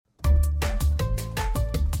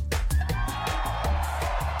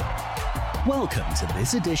Welcome to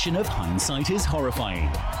this edition of Hindsight is Horrifying,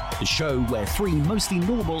 the show where three mostly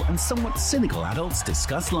normal and somewhat cynical adults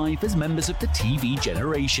discuss life as members of the TV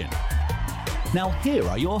generation. Now here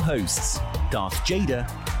are your hosts, Darth Jada,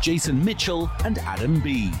 Jason Mitchell, and Adam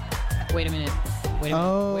B. Wait a minute.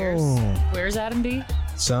 Oh. Where's Adam B?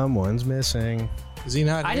 Someone's missing. Is he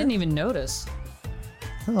not here? I didn't even notice.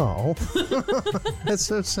 Oh, that's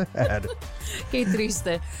so sad. Qué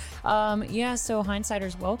triste. So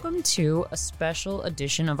Hindsighters, welcome to a special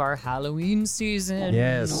edition of our Halloween season.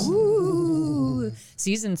 Yes. Woo!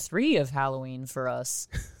 Season 3 of Halloween for us.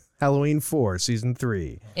 Halloween 4, Season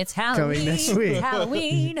 3. It's Halloween. Coming next week.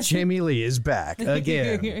 Halloween. Jamie Lee is back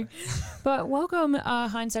again. But welcome,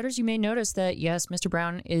 Hindsighters. You may notice that, yes, Mr.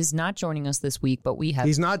 Brown is not joining us this week, but we have...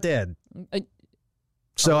 He's not dead.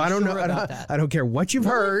 So I don't know. I don't care what you've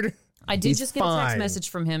heard. I did just get a text message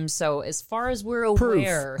from him, so as far as we're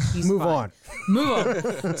aware, he's Move fine. on.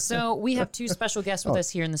 Move on. So we have two special guests with us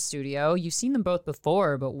here in the studio. You've seen them both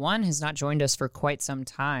before, but one has not joined us for quite some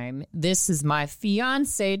time. This is my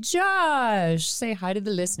fiance, Josh. Say hi to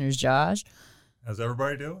the listeners, Josh. How's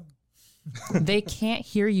everybody doing? They can't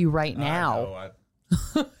hear you right now. I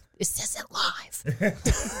know. This isn't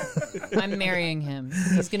live. I'm marrying him.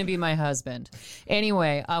 He's going to be my husband.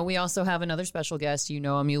 Anyway, we also have another special guest. You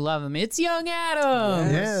know him, you love him. It's young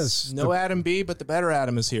Adam. Yes. No Adam B, but the better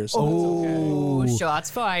Adam is here. So Oh, it's okay.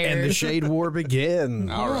 shots fired. And the shade war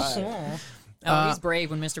begins. All right. Oh, he's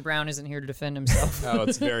brave when Mr. Brown isn't here to defend himself. Oh,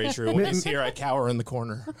 it's very true. When he's here, I cower in the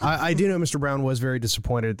corner. I do know Mr. Brown was very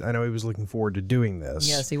disappointed. I know he was looking forward to doing this.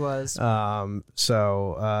 Yes, he was.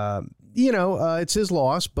 It's his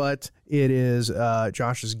loss, but it is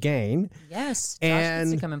Josh's gain. Yes. Josh And-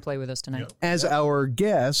 gets to come and play with us tonight. As our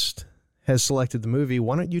guest has selected the movie,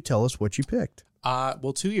 why don't you tell us what you picked?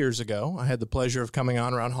 2 years ago, I had the pleasure of coming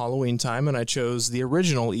on around Halloween time, and I chose the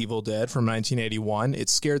original Evil Dead from 1981. It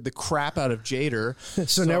scared the crap out of Jader.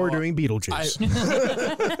 So now we're doing Beetlejuice.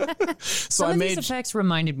 Some of these effects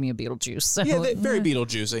reminded me of Beetlejuice. So. Yeah, very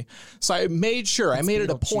Beetlejuicy. So I made sure, I made it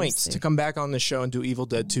a point Beetlejuicy. to come back on the show and do Evil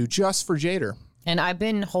Dead 2 just for Jader. And I've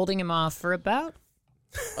been holding him off for about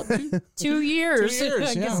 2 years. 2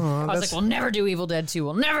 years, yeah. I was like, we'll never do Evil Dead 2.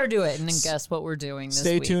 We'll never do it. And then guess what we're doing this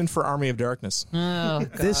Stay week? tuned for Army of Darkness. Oh,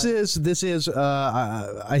 God. This is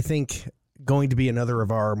I think going to be another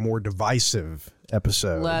of our more divisive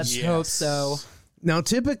episodes. Let's hope so. Now,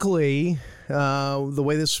 typically, the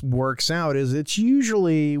way this works out is it's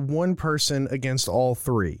usually one person against all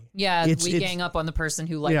three. Yeah, It's- we gang up on the person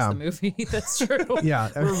who likes Yeah. the movie. That's true. Yeah.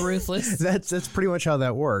 We're ruthless. That's pretty much how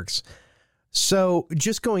that works. So,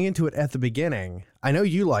 just going into it at the beginning, I know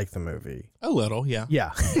you like the movie. A little, yeah.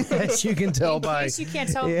 Yeah, as you can tell In by case you can't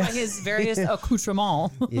tell by his various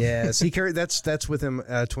accoutrements. yes, he carried that's with him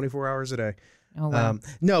 24 hours a day. Oh, wow.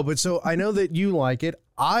 No, but so I know that you like it.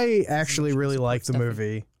 I actually really like the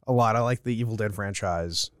movie a lot. I like the Evil Dead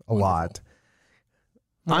franchise a lot.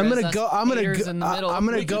 I'm Whereas gonna us go. I'm gonna haters go. in the middle, I'm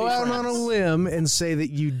gonna we go could be out on a friends. limb and say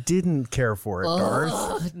that you didn't care for it, Darth.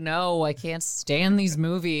 Ugh, no, I can't stand these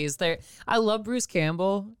movies. I love Bruce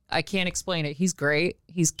Campbell. I can't explain it. He's great.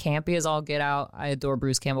 He's campy as all get out. I adore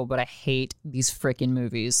Bruce Campbell, but I hate these freaking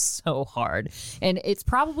movies so hard. And it's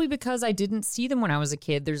probably because I didn't see them when I was a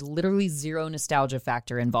kid. There's literally zero nostalgia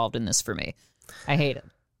factor involved in this for me. I hate it.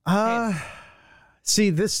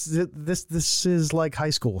 See, this is like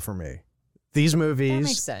high school for me. These movies. That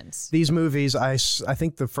makes sense. These movies, I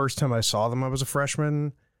think the first time I saw them, I was a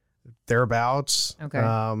freshman, thereabouts.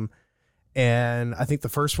 Okay. And I think the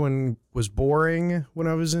first one was boring when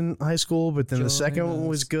I was in high school, but then the second one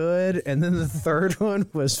was good, and then the third one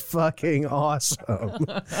was fucking awesome.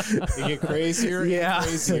 You get crazier Yeah. and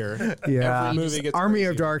crazier. Yeah. Every movie gets Army of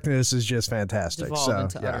crazier. Darkness is just fantastic. Devolve So,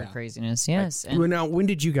 into utter yeah. craziness. Yes. Well, now, when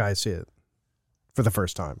did you guys see it for the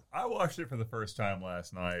first time? I watched it for the first time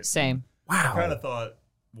last night. Same. I kind of thought,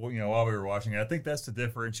 while we were watching it, I think that's the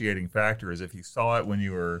differentiating factor is if you saw it when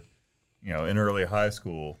you were, in early high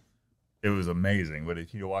school, it was amazing. But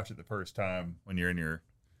if you watch it the first time when you're in your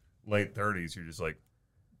late 30s, you're just like,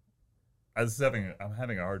 I'm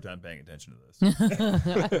having a hard time paying attention to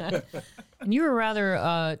this. And you were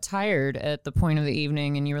rather tired at the point of the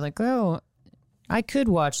evening, and you were like, oh, I could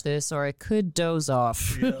watch this, or I could doze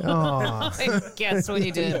off. Aw. I guess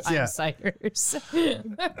we did, Yeah. Insiders.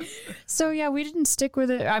 So, yeah, we didn't stick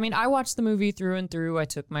with it. I mean, I watched the movie through and through. I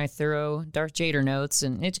took my thorough Darth Jader notes,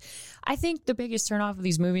 and I think the biggest turnoff of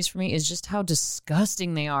these movies for me is just how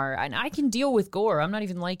disgusting they are. And I can deal with gore. I'm not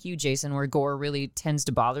even like you, Jason, where gore really tends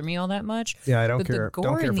to bother me all that much. Yeah, I don't but care. the gore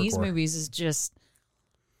Don't care in for these gore. movies is just...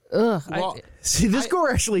 Ugh. Well, See, this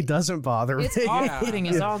gore actually doesn't bother me. It's off-putting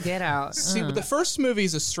as all get out. See, but the first movie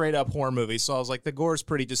is a straight up horror movie, so I was like, the gore is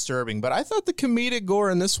pretty disturbing. But I thought the comedic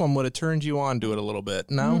gore in this one would have turned you on to it a little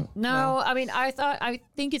bit. No, No, I mean, I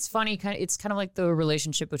think it's funny. It's kind of like the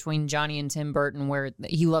relationship between Johnny and Tim Burton, where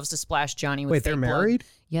he loves to splash Johnny with Wait, they're fake blood. married?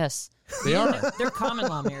 Yes, they are. they're common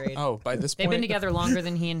law married. Oh, by this They've point, been together longer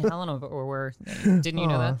than he and Helena were. Didn't you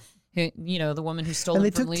know that? You know, the woman who stole And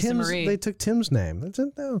him they from took Lisa Marie. They took Tim's name. That's it.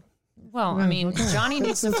 No. Well, I mean, Johnny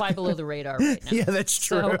needs to fly below the radar right now. Yeah, that's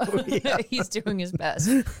true. So, he's doing his best.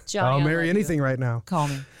 Johnny, I'll I marry love you. anything right now. Call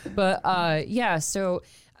me. But yeah, so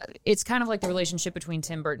it's kind of like the relationship between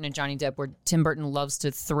Tim Burton and Johnny Depp, where Tim Burton loves to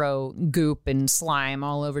throw goop and slime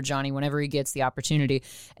all over Johnny whenever he gets the opportunity.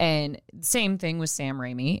 And same thing with Sam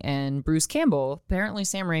Raimi and Bruce Campbell. Apparently,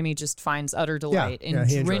 Sam Raimi just finds utter delight yeah, he in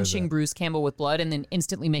enjoys drenching that. Bruce Campbell with blood and then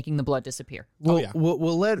instantly making the blood disappear. We'll, yeah.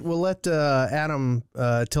 we'll let Adam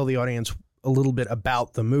tell the audience a little bit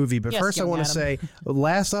about the movie, but Yes, first I young want to say Adam. the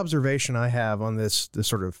last observation I have on this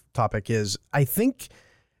sort of topic is I think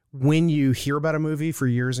when you hear about a movie for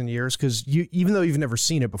years and years, because you, even though you've never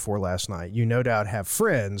seen it before last night, you no doubt have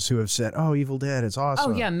friends who have said, "Oh, Evil Dead, it's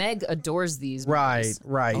awesome." Oh, yeah, Meg adores these right, movies.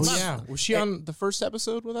 right. Oh yeah, was she on the first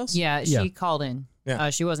episode with us? Yeah, Yeah. she called in. Yeah.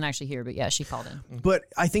 She wasn't actually here, but yeah, she called in. But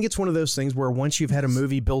I think it's one of those things where once you've had a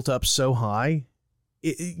movie built up so high,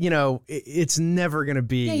 it's never going to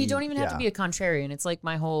be. Yeah, you don't even have to be a contrarian. It's like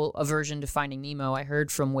my whole aversion to Finding Nemo. I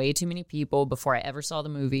heard from way too many people before I ever saw the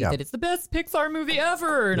movie Yeah. that it's the best Pixar movie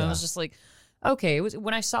ever. And I was just like, okay.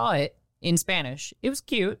 When I saw it in Spanish, it was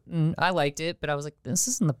cute and I liked it, but I was like, this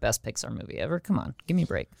isn't the best Pixar movie ever. Come on, give me a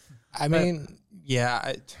break. I mean,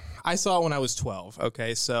 yeah, I saw it when I was 12.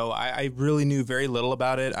 Okay, so I really knew very little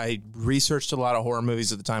about it. I researched a lot of horror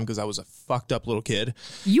movies at the time because I was a fucked up little kid.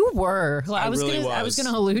 You were. I was really I was was.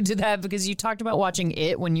 going to allude to that because you talked about watching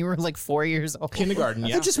it when you were like 4 years old. Kindergarten,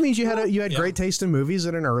 yeah. It just means you had great taste in movies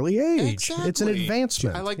at an early age. Exactly. It's an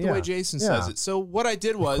advancement. I like the Yeah. way Jason Yeah. says it. So what I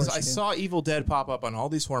did was I saw Evil Dead pop up on all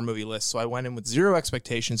these horror movie lists. So I went in with zero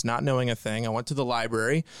expectations, not knowing a thing. I went to the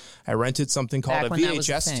library. I rented something called Back a when that was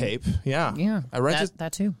the VHS thing. tape. Yeah. Yeah, I rented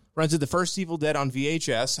that too. rented the first Evil Dead on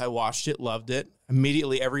VHS. I watched it, loved it.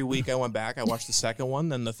 Immediately, every week I went back. I watched the second one,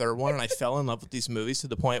 then the third one, and I fell in love with these movies to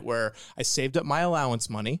the point where I saved up my allowance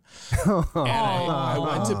money. And I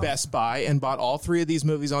went to Best Buy and bought all three of these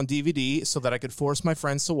movies on DVD so that I could force my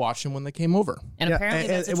friends to watch them when they came over. And Yeah, apparently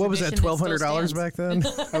that's a what was that? tradition still $1,200 stands. back then.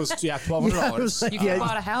 That was $1,200. Yeah, it was like- You could have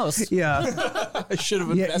bought a house. Yeah, I should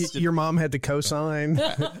have yeah. invested. Your mom had to co-sign.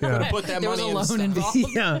 Yeah. Put that There was money a in loan stock. involved.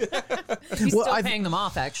 Yeah. He's Well, still I- paying them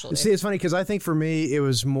off, actually. See, it's funny because I think for me it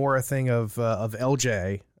was more a thing of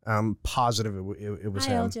LJ. I'm positive it was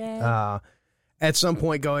Hi, him. LJ. At some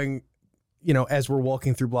point, going, as we're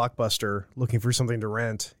walking through Blockbuster looking for something to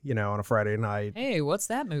rent, on a Friday night. Hey, what's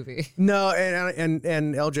that movie? No, and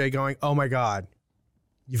LJ going, "Oh my God,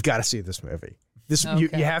 you've got to see this movie. This you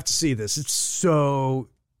Okay. have to see this. It's so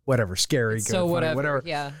whatever, scary, good, So funny, whatever.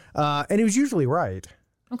 Yeah. And he was usually right.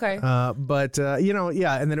 Okay. But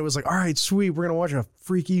yeah. And then it was like, all right, sweet, we're gonna watch a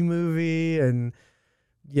freaky movie, and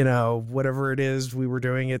whatever it is we were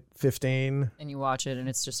doing at 15. and you watch it, and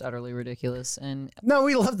it's just utterly ridiculous. And No,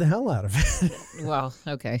 we loved the hell out of it well,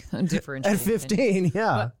 okay, different at 15.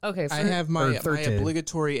 Yeah. Okay. I have my Or 13.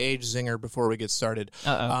 obligatory age zinger before we get started.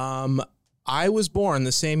 Uh-oh. I was born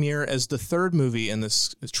the same year as the third movie in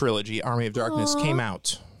this trilogy, Army of Darkness, came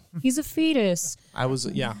out. He's a fetus. I was,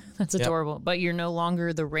 yeah. That's Yep. adorable. But you're no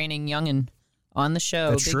longer the reigning youngin' on the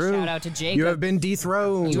show. That's Big true. shout out to Jacob. You have been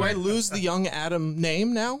dethroned. Do I lose the young Adam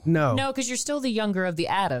name now? No. No, because you're still the younger of the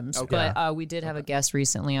Adams. Okay. But we did have a guest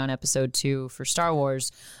recently on episode 2 for Star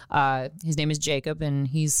Wars. His name is Jacob, and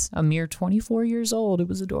he's a mere 24 years old. It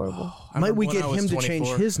was adorable. I Might remember we when get I was him to 24.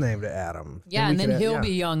 change his name to Adam? Yeah, and we then could- he'll yeah.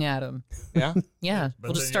 be young Adam. Yeah? Yeah,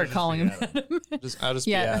 we'll just start calling him Adam. I'll just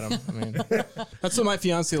Yeah. be Adam. I mean, that's what my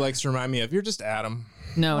fiance likes to remind me of. You're just Adam.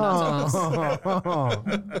 No, not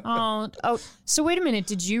oh. So wait a minute.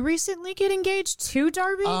 Did you recently get engaged to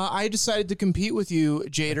Darby? I decided to compete with you,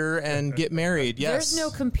 Jader, and get married. Yes. There's no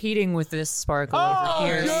competing with this sparkle over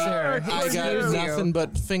here, sir. I got Excuse you. nothing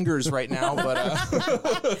but fingers right now,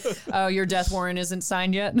 but Oh, your death warrant isn't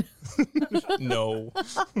signed yet? no.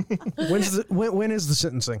 when is the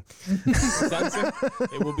sentencing?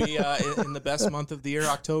 It will be in the best month of the year,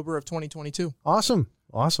 October of 2022. Awesome.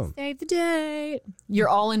 Save the date. You're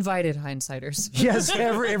all invited, hindsighters. Yes,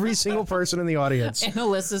 every single person in the audience. And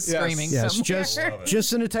Alyssa's screaming Yes, somewhere. just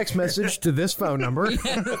send a text message to this phone number.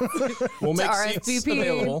 We'll make RSVP. seats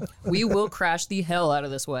available. We will crash the hell out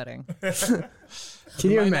of this wedding.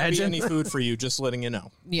 Can you Might imagine? not be any food for you, just letting you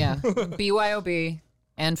know. Yeah. BYOB.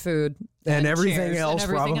 and food and everything chairs, else,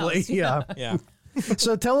 and everything probably. else. Yeah. Yeah.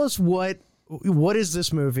 So tell us what is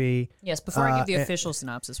this movie? Yes, before I give the official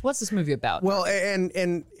synopsis, what's this movie about? Well,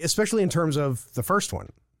 and especially in terms of the first one.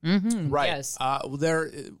 Right. Yes.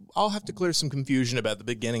 I'll have to clear some confusion about the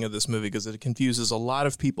beginning of this movie because it confuses a lot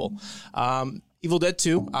of people. Evil Dead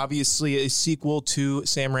 2, obviously a sequel to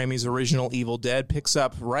Sam Raimi's original Evil Dead, picks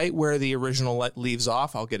up right where the original leaves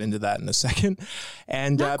off. I'll get into that in a second.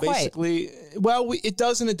 And basically, well, it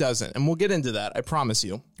does and it doesn't. And we'll get into that, I promise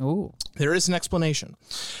you. Ooh. There is an explanation.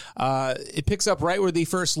 It picks up right where the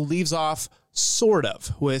first leaves off, sort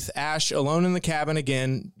of, with Ash alone in the cabin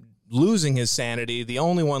again, losing his sanity, the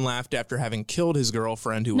only one left after having killed his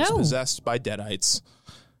girlfriend who was possessed by deadites.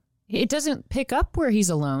 It doesn't pick up where he's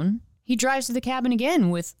alone. He drives to the cabin again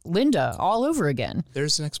with Linda all over again.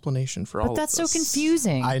 There's an explanation for all of this. But that's so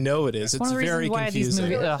confusing. I know it is. It's very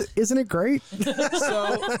confusing. Isn't it great?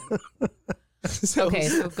 Okay,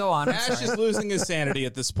 so go on. I'm Ash sorry. is losing his sanity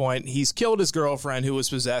at this point. He's killed his girlfriend who was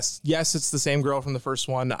possessed. Yes, it's the same girl from the first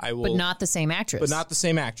one. But not the same actress. But not the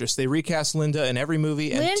same actress. They recast Linda in every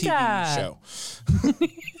movie and TV show.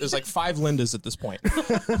 There's like 5 Lindas at this point.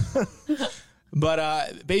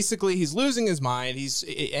 But basically, he's losing his mind.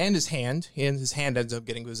 His hand ends up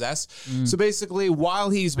getting possessed. So basically, while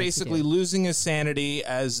he's losing his sanity,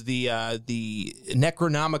 as the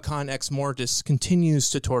Necronomicon Ex Mortis continues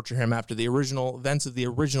to torture him after the original events of the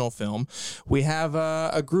original film, we have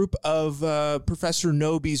a group of Professor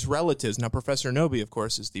Noby's relatives. Now, Professor Noby, of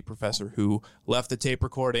course, is the professor who left the tape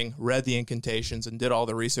recording, read the incantations, and did all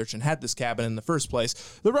the research and had this cabin in the first place.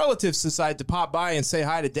 The relatives decide to pop by and say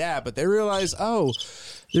hi to Dad, but they realize, oh,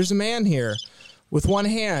 there's a man here with one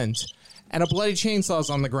hand and a bloody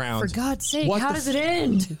chainsaw's on the ground. For God's sake, how does it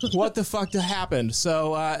end? What the fuck happened?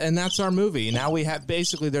 So, and that's our movie. Now we have,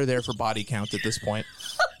 basically, they're there for body count at this point.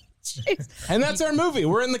 And that's our movie.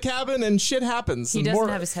 We're in the cabin and shit happens. He doesn't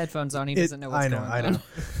have his headphones on. He doesn't know what's going on. I know.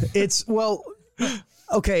 It's, well...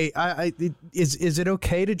 Okay, is it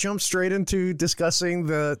okay to jump straight into discussing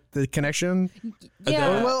the connection?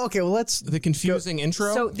 Yeah. Well, okay. Well, let's the confusing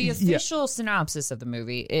intro. So the official synopsis of the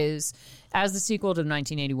movie is: as the sequel to the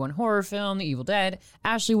 1981 horror film The Evil Dead,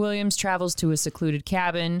 Ashley Williams travels to a secluded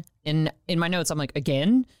cabin. In my notes, I'm like,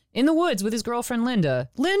 again, in the woods with his girlfriend Linda,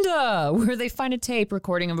 where they find a tape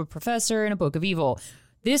recording of a professor and a book of evil.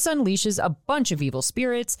 This unleashes a bunch of evil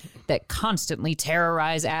spirits that constantly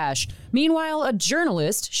terrorize Ash. Meanwhile, a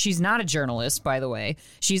journalist, she's not a journalist, by the way,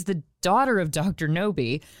 she's the daughter of Dr.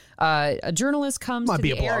 Noby. A journalist comes to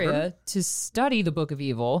the area to study the Book of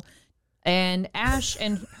Evil, and Ash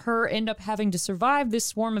and her end up having to survive this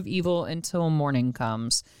swarm of evil until morning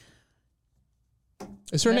comes.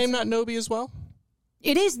 Is her name not Noby as well?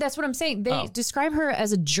 It is. That's what I'm saying. They describe her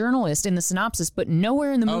as a journalist in the synopsis, but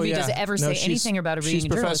nowhere in the movie does it ever say anything about her being a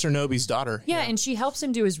journalist. She's Professor Noby's daughter. Yeah, and she helps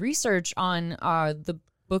him do his research on the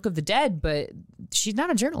Book of the Dead, but she's not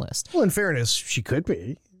a journalist. Well, in fairness, she could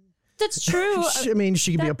be. That's true. I mean,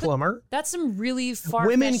 she could be a plumber. That's some really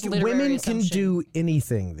far-fetched literary Women assumption. can do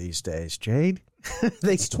anything these days, Jade.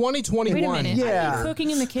 It's 2021. Wait a minute. Yeah. Are you cooking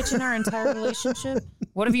in the kitchen our entire relationship?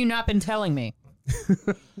 What have you not been telling me?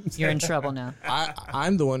 You're in trouble now.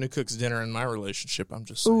 I'm the one who cooks dinner in my relationship. I'm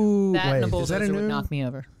just saying. Ooh, That and a is that bulldozer a would new? knock me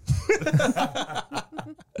over.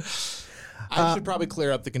 I should probably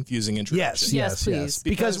clear up the confusing introduction. Yes, please.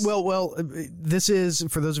 Because this is,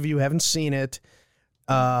 for those of you who haven't seen it,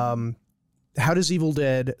 how does Evil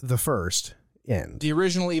Dead the first end? The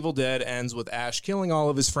original Evil Dead ends with Ash killing all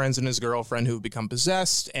of his friends and his girlfriend who have become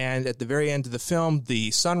possessed. And at the very end of the film, the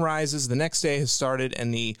sun rises, the next day has started,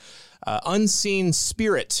 and the unseen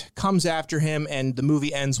spirit comes after him, and the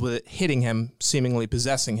movie ends with it hitting him, seemingly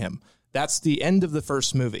possessing him. That's the end of the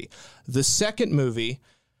first movie. The second movie,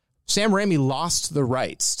 Sam Raimi lost the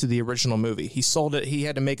rights to the original movie. He sold it. He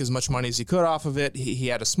had to make as much money as he could off of it. He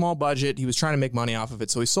had a small budget. He was trying to make money off of it.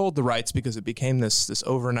 So he sold the rights because it became this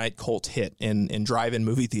overnight cult hit in drive-in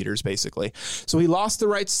movie theaters, basically. So he lost the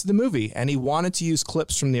rights to the movie, and he wanted to use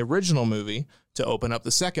clips from the original movie to open up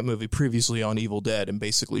the second movie previously on Evil Dead and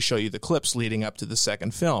basically show you the clips leading up to the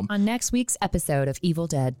second film. On next week's episode of Evil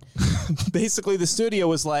Dead. Basically, the studio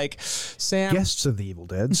was like, Sam... Guests of the Evil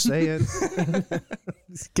Dead, say it.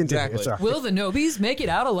 Continue. Exactly. Sorry. Will the Nobys make it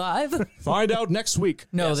out alive? Find out next week.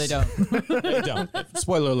 No, Yes. they don't. They don't.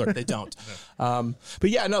 Spoiler alert, they don't. But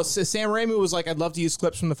yeah, no, Sam Raimi was like, I'd love to use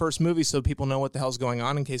clips from the first movie so people know what the hell's going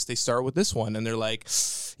on in case they start with this one. And they're like,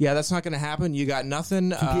 yeah, that's not going to happen. You got nothing.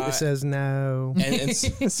 Computer says no. And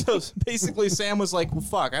so basically Sam was like, well,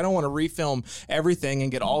 fuck, I don't want to refilm everything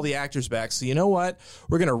and get all the actors back. So you know what?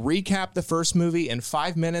 We're going to recap the first movie in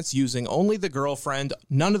 5 minutes using only the girlfriend.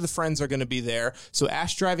 None of the friends are going to be there. So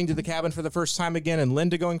Ash driving to the cabin for the first time again and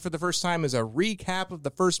Linda going for the first time is a recap of the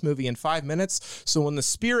first movie in 5 minutes. So when the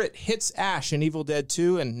spirit hits Ash in Evil Dead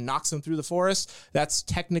 2 and knocks him through the forest, that's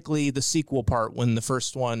technically the sequel part when the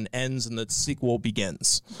first one ends and the sequel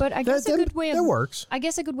begins. But I guess a good way of that works. I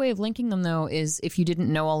guess a good way of linking them though is if you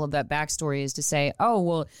didn't know all of that backstory is to say, oh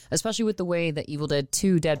well, especially with the way that Evil Dead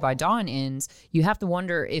 2 Dead by Dawn ends, you have to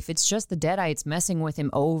wonder if it's just the Deadites messing with him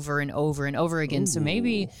over and over and over again. Ooh. So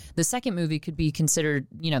maybe the second movie could be considered,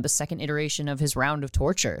 the second iteration of his round of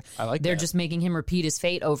torture. I like They're that. just making him repeat his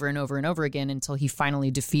fate over and over and over again until he finally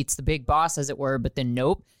defeats the big boss, as it were. But then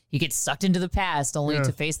nope. He gets sucked into the past only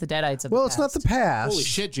to face the Deadites of the past. Well, it's not the past. Holy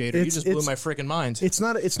shit, Jader, you just blew my freaking mind. It's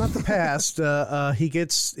not the past. He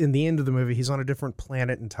gets, in the end of the movie, he's on a different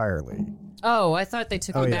planet entirely. Oh, I thought they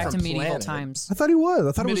took him back to Different medieval planet. times. I thought he was.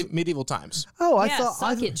 I thought it was Medieval times. Oh, I Yeah, thought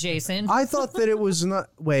suck it, Jason. I thought that it was not.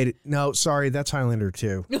 Wait, no, sorry, that's Highlander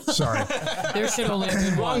 2. Sorry. There should only have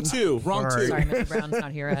been Wrong one. two. Wrong Sorry. two. Sorry, Mr. Brown's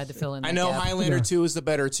not here. I had to fill in that I know gap. Highlander 2 is the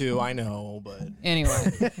better 2. I know, but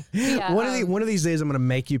Anyway. Yeah, One of these days, I'm going to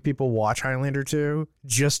make you people watch Highlander 2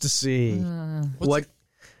 just to see what.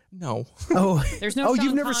 no. Oh, there's no Sean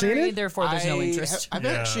you've never seen Connery, it? therefore there's no interest. I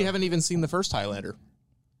actually haven't even seen the first Highlander.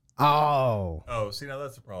 Oh, Oh, see, now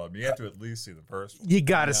that's the problem. You have to at least see the first one. you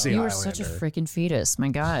got to see You were Highlander. such a freaking fetus. My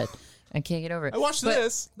God. I can't get over it. I watched But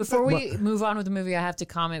this. Before we move on with the movie, I have to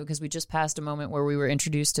comment because we just passed a moment where we were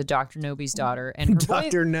introduced to Dr. Nobi's daughter and her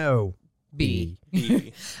Dr. No. B.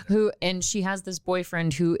 And she has this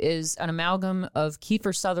boyfriend who is an amalgam of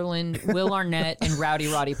Kiefer Sutherland, Will Arnett, and Rowdy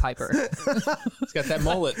Roddy Piper. He's got that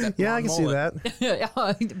mullet. Yeah, I can see that.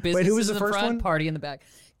 Wait, who was in the first front, one? Party in the back.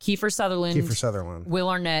 Kiefer Sutherland, Kiefer Sutherland. Will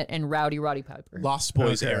Arnett, and Rowdy Roddy Piper. Lost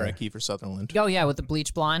Boys Okay. era Kiefer Sutherland. Oh yeah, with the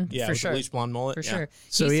bleach blonde. Yeah, for with sure. the bleach blonde mullet. For yeah. sure.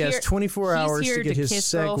 So He's he has here- 24 hours he's to here get his kiss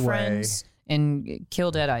segue. girlfriends and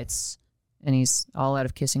kill Deadites. And he's all out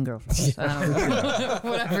of kissing girlfriends. I don't know.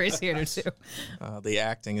 Whatever he's here to do. The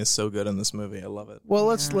acting is so good in this movie. I love it. Well,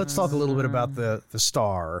 let's talk a little bit about the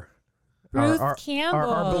star. Bruce our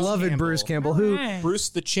Campbell. beloved Campbell. Bruce Campbell, who Bruce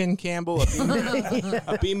the Chin Campbell,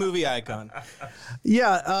 a B movie icon.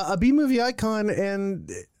 a B movie icon, and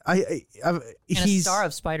And he's a star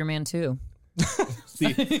of Spider-Man 2.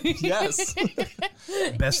 Yes.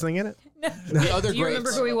 best thing in it. The other Do you great.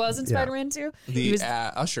 remember who he was in Spider-Man 2? The He was,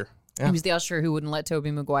 Usher. Yeah. he was the usher who wouldn't let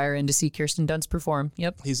Tobey Maguire in to see Kirsten Dunst perform.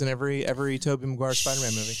 Yep. He's in every Tobey Maguire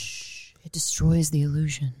Spider-Man movie. It destroys the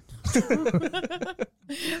illusion.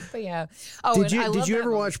 But yeah. Oh, Did and I love you that ever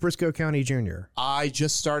movie. watch Briscoe County Jr.? I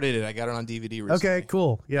just started it. I got it on DVD recently. Okay,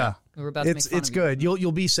 cool. Yeah, We were about to it's make fun of you. good.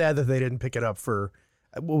 You'll be sad that they didn't pick it up for.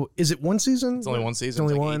 Well, is it one season? It's only one season. It's It's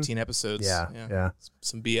only like one? 18 episodes. Yeah.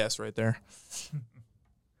 Some BS right there.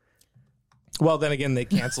 Well, then again, they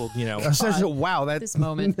canceled, Wow, that This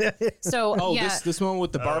moment. So Oh, yeah, this one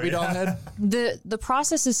with the Barbie doll head? the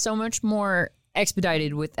process is so much more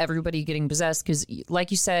expedited with everybody getting possessed because, like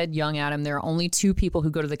you said, young Adam, there are only two people who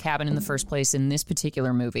go to the cabin in the first place in this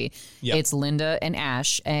particular movie. Yep. It's Linda and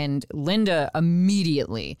Ash, and Linda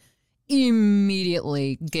immediately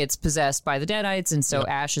gets possessed by the Deadites, and so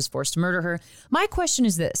Ash is forced to murder her. My question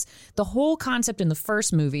is this: the whole concept in the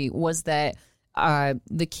first movie was that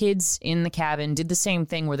the kids in the cabin did the same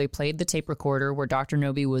thing where they played the tape recorder where Dr.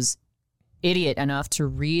 Nobi was idiot enough to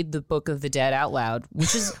read the Book of the Dead out loud,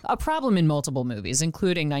 which is a problem in multiple movies,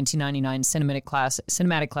 including 1999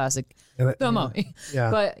 cinematic classic The Mummy. Yeah.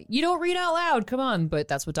 But you don't read out loud, come on. But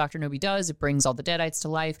that's what Dr. Nobi does. It brings all the Deadites to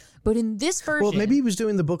life. But in this version... well, maybe he was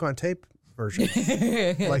doing the book on tape version,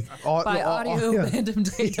 like by audio yeah. Random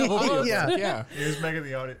Day Double Loop. Yeah. Yeah. He was making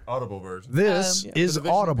the audible version. This Yeah, is for the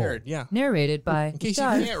vision audible. impaired, Yeah. Narrated by In case you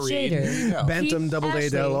Doug can't read, here Shader. you go. Bantam Keith Doubleday Ashley,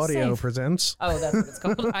 Del Audio safe. presents. Oh, that's what it's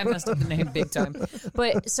called. I messed up the name big time.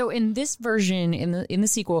 But so in this version, in the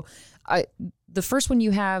sequel, the first one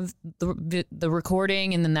you have the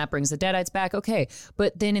recording, and then that brings the Deadites back. Okay,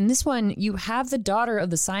 but then in this one you have the daughter of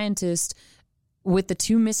the scientist with the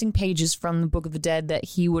two missing pages from the Book of the Dead that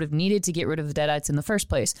he would have needed to get rid of the Deadites in the first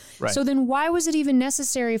place. Right. So then why was it even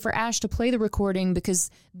necessary for Ash to play the recording? Because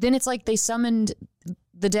then it's like they summoned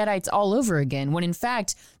the Deadites all over again, when in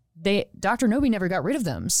fact Dr. Nobi never got rid of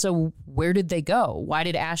them. So where did they go? Why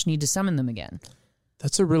did Ash need to summon them again?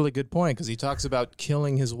 That's a really good point because he talks about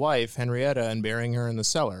killing his wife, Henrietta, and burying her in the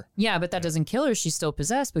cellar. Yeah, but that doesn't kill her. She's still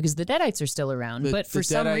possessed because the Deadites are still around. But for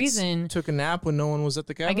some Deadites reason, took a nap when no one was at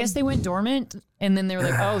the cabin. I guess they went dormant, and then they were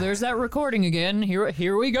like, "Oh, there's that recording again.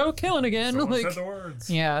 Here we go, killing again." Someone Like, said the words.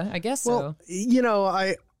 yeah, I guess Well, so. you know,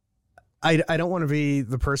 I don't want to be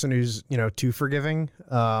the person who's, you know, too forgiving.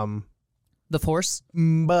 The Force.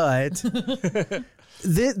 But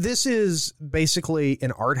this is basically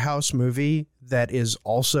an art house movie that is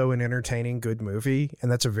also an entertaining, good movie,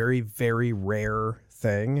 and that's a very, very rare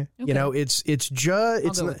thing. Okay. You know, it's go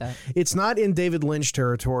with that. it's not in David Lynch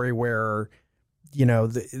territory where, you know,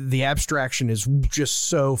 the abstraction is just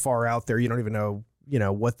so far out there you don't even know, you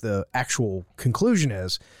know, what the actual conclusion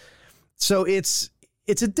is. So it's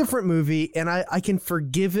a different movie, and I can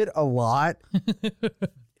forgive it a lot.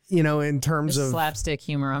 You know, in terms The of slapstick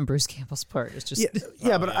humor on Bruce Campbell's part is just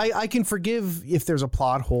yeah, but I can forgive if there's a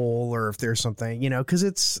plot hole or if there's something, you know,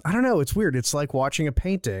 because I don't know, it's weird. It's like watching a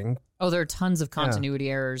painting. Oh, there are tons of continuity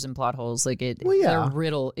errors and plot holes. Like Well, yeah.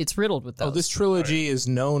 it's riddled with those. Oh, this trilogy is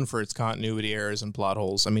known for its continuity errors and plot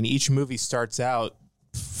holes. I mean, each movie starts out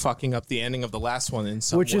fucking up the ending of the last one in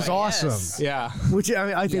some Which is way. awesome. Yes. Yeah. Which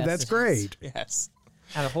I think Yes, that's it is. great. Yes.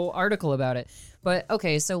 Had a whole article about it. But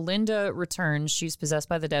okay, so Linda returns. She's possessed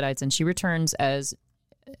by the Deadites, and she returns as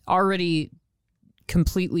already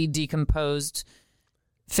completely decomposed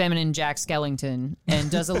feminine Jack Skellington and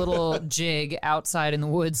does a little jig outside in the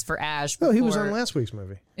woods for Ash. Oh, he was on before- last week's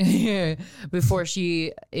movie. before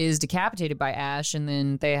she is decapitated by Ash, and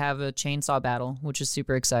then they have a chainsaw battle, which is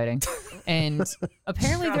super exciting. And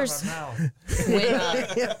apparently there's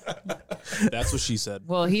That's what she said.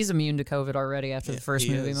 well, he's immune to COVID already after the first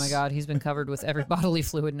he movie. is. My God, he's been covered with every bodily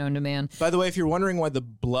fluid known to man. By the way, if you're wondering why the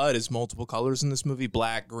blood is multiple colors in this movie,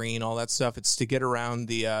 black, green, all that stuff, it's to get around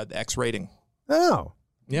the X rating. Oh,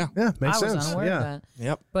 Yeah. yeah, makes I was sense. unaware Yeah. of that.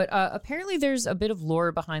 Yep. But apparently there's a bit of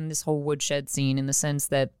lore behind this whole woodshed scene in the sense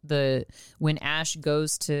that when Ash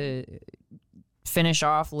goes to finish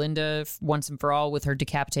off Linda once and for all with her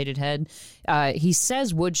decapitated head, he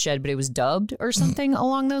says woodshed, but it was dubbed or something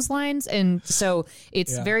along those lines. And so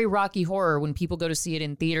it's very Rocky Horror. When people go to see it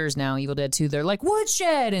in theaters now, Evil Dead 2, they're like,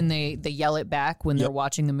 woodshed! And they yell it back when they're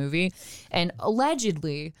watching the movie. And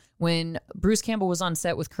allegedly, when Bruce Campbell was on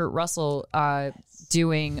set with Kurt Russell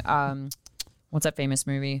doing, what's that famous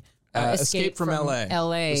movie? Escape from LA.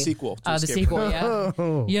 LA. The sequel to The Escape sequel,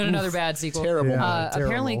 from yeah. Yet another bad sequel. Terrible. Yeah.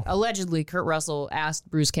 Apparently, terrible. allegedly, Kurt Russell asked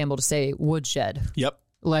Bruce Campbell to say woodshed. Yep.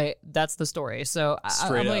 Like, that's the story. So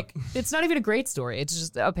Straight I'm up. like, it's not even a great story. It's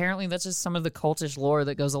just, apparently, that's just some of the cultish lore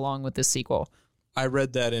that goes along with this sequel. I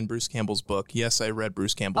read that in Bruce Campbell's book. Yes, I read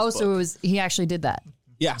Bruce Campbell's Oh, book. so it was, he actually did that.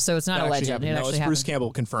 Yeah. so it's not that a actually legend. happened. It No, actually it's Bruce happened.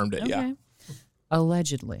 Campbell confirmed it. Yeah. Okay.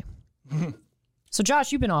 Allegedly. So,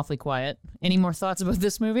 Josh, you've been awfully quiet. Any more thoughts about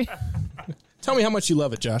this movie? Tell me how much you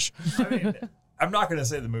love it, Josh. I mean, I'm not going to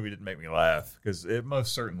say the movie didn't make me laugh because it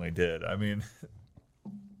most certainly did. I mean,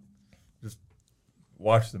 just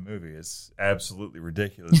watch the movie. It's absolutely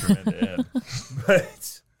ridiculous from end to end.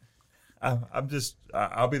 But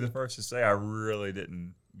I'll be the first to say I really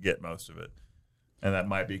didn't get most of it. And that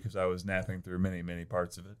might be because I was napping through many, many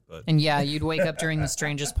parts of it. But And yeah, you'd wake up during the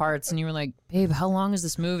strangest parts and you were like, babe, how long is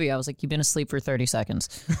this movie? I was like, you've been asleep for 30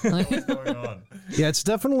 seconds. what's going on? Yeah, it's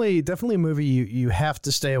definitely a movie you have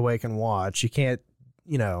to stay awake and watch. You can't,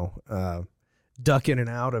 you know, duck in and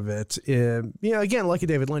out of it. You know, again, like a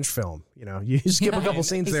David Lynch film. You know, you skip a couple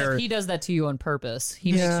scenes Except there. he does that to you on purpose.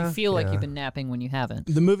 He makes Yeah, you feel like yeah. you've been napping when you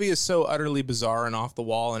haven't. The movie is so utterly bizarre and off the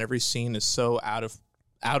wall, and every scene is so out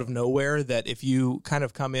of nowhere that if you kind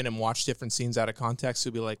of come in and watch different scenes out of context,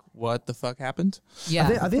 you'll be like, what the fuck happened?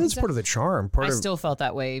 Yeah. I think that's part of the charm. I still felt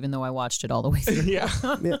that way, even though I watched it all the way through. Yeah.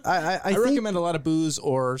 Yeah, I I think recommend a lot of booze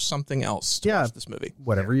or something else to Yeah. watch this movie.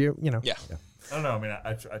 whatever you know. Yeah. I don't know. I mean,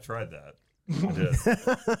 I tried that. I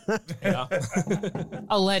did.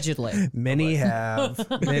 Allegedly. Many have,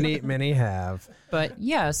 many have. But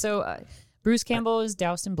yeah, so Bruce Campbell is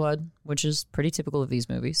doused in blood, which is pretty typical of these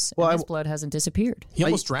movies. Well, And his blood hasn't disappeared. He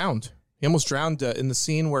almost drowned. He almost drowned in the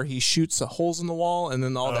scene where he shoots holes in the wall and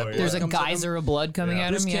then all that blood There's a comes at him. geyser of blood coming at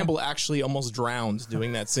Bruce him. Yeah. Campbell actually almost drowned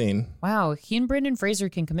doing that scene. Wow, he and Brendan Fraser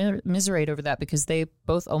can commiserate over that because they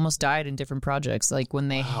both almost died in different projects. Like when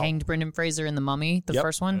they hanged Brendan Fraser in The Mummy, the Yep.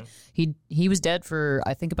 first one, he was dead for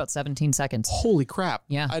I think about 17 seconds. Holy crap.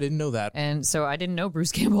 Yeah. I didn't know that. And so I didn't know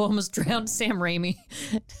Bruce Campbell almost drowned Sam Raimi.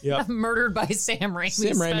 Yep. Murdered by Sam Raimi's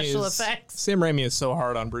special effects. Sam Raimi is so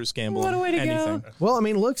hard on Bruce Campbell. What a way to go. Anything. Well, I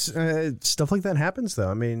mean, looks stuff like that happens though.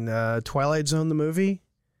 I mean, Twilight Zone the movie.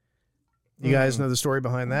 You guys know the story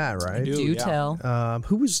behind that, right? do. Do yeah. tell.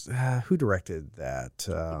 Who directed that?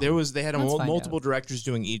 They had Let's find multiple out. directors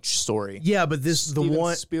doing each story. Yeah, but the Steven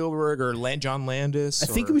one Spielberg or John Landis. I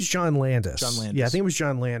think it was John Landis. John Landis. Yeah, I think it was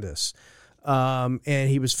John Landis. And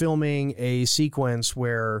he was filming a sequence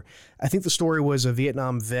where I think the story was a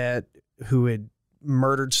Vietnam vet who had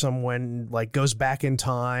murdered someone, like goes back in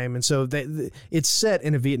time, and so it's set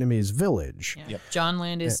in a Vietnamese village. Yeah. John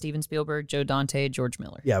Landis, Steven Spielberg, Joe Dante, George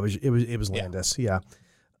Miller. Yeah, it was Landis. Yeah.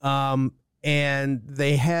 And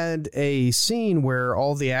they had a scene where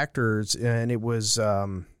all the actors, and it was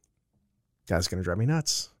guy's gonna drive me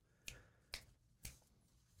nuts.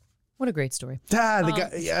 What a great story.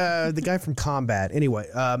 The guy from Combat. Anyway,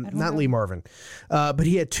 not know. Lee Marvin, but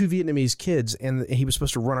he had two Vietnamese kids, and he was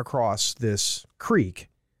supposed to run across this creek,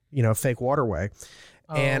 fake waterway,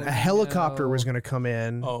 and a helicopter was going to come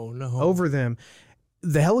in Oh no! over them.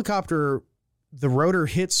 The helicopter, the rotor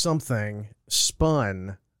hit something,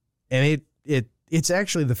 spun, and it's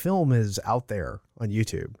actually, the film is out there on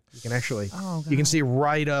YouTube. You can actually you can see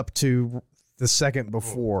right up to the second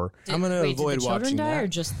before. I'm gonna avoid did the children watching die that. or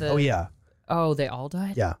just the? Oh yeah, Oh, they all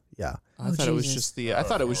died. yeah. I thought it was Jesus. just the. I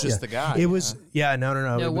thought it was just the guy. It was no.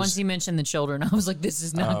 No, it was- once he mentioned the children, I was like, "This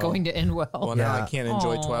is not going to end well." Well, now I Yeah. can't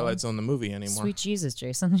enjoy Aw. Twilight Zone the movie anymore. Sweet Jesus,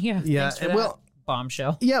 Jason. Yeah. Yeah, Thanks for and that well-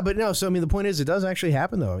 bombshell. Yeah, but no. So I mean, the point is, it does actually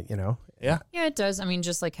happen, though. Yeah. Yeah, it does. I mean,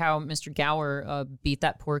 just like how Mr. Gower beat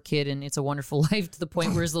that poor kid in It's a Wonderful Life to the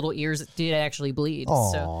point where his little ears did actually bleed.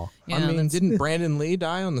 Aw. So, I mean, that's- didn't Brandon Lee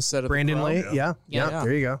die on the set of Brandon The Crow? Lee. Yeah. Yeah.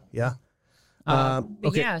 There you go. Yeah. but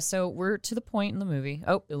okay. yeah, so we're to the point in the movie.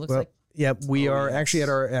 Oh, it looks Well, like yeah, we are yes. actually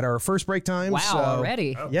at our first break time. wow so,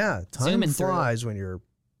 already. Yeah, time Zooming through. flies when you're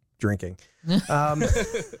drinking.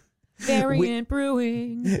 Variant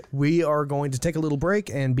Brewing. We are going to take a little break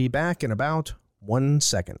and be back in about 1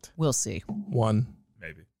 second. We'll see. One.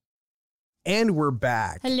 Maybe. And we're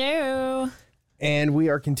back. Hello. And we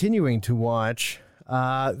are continuing to watch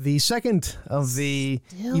the second of the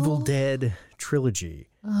Evil Dead trilogy.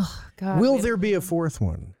 Oh God. Will there be a fourth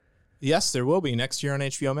one? Yes, there will be next year on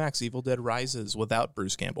HBO Max. Evil Dead Rises without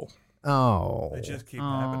Bruce Campbell. Oh. They just keep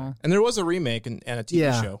happening. And there was a remake and a TV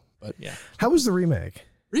Yeah. show, but yeah. How was the remake?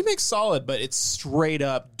 Remake's solid, but it's straight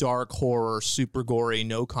up dark horror, super gory,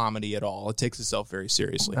 no comedy at all. It takes itself very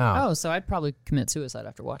seriously. Oh, so I'd probably commit suicide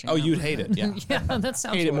after watching. Oh, that you'd one. hate it, yeah. Yeah, that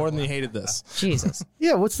sounds. Hate it more than horrible. you hated this. Jesus.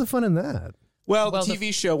 Yeah, what's the fun in that? Well, Well, the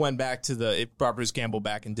TV show went back to it brought Bruce Campbell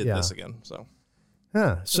back and did Yeah. this again. So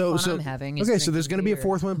Huh. So fun I'm having is okay, so there's drinking going to be a beer.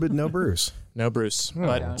 fourth one, but no Bruce. no Bruce,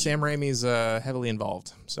 but God. Sam Raimi's heavily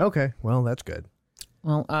involved. So Okay, well that's good.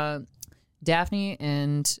 Well, Daphne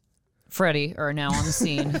and Freddie are now on the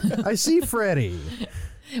scene. I see Freddy.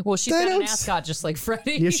 Well, she's They got an don't ascot just like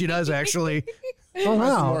Freddie. Yes, she does actually. Oh Reminds me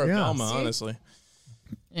wow, more of yeah. Velma, honestly.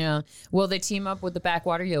 Yeah. Well, they team up with the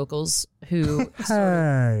Backwater Yokels, who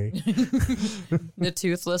Hey. the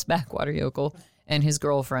toothless Backwater Yokel and his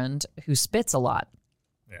girlfriend, who spits a lot.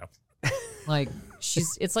 Yeah. Like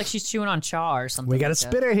it's like she's chewing on chaw or something. We got a like that.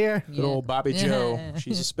 spitter here. Good old Bobby Joe.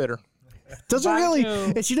 She's a spitter. Doesn't really,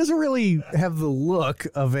 Joe. and she doesn't really have the look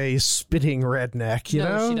of a spitting redneck, you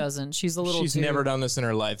No, know? she doesn't. She's a little. She's too, never done this in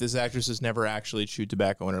her life. This actress has never actually chewed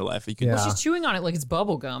tobacco in her life. You can Yeah. She's chewing on it like it's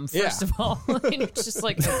bubble gum. First Yeah. of all, and it's just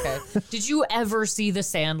like, okay. Did you ever see The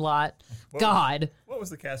Sandlot? God, What was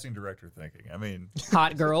the casting director thinking? I mean,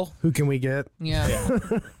 hot girl. Who can we get? Yeah.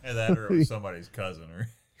 either that or it was somebody's cousin or.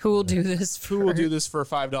 Who will do this? For, Who will do this for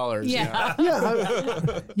 $5? Yeah.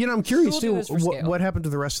 Yeah, I'm curious Who'll do too. this for scale? What happened to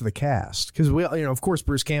the rest of the cast? Because we, of course,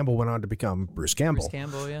 Bruce Campbell went on to become Bruce Campbell. Bruce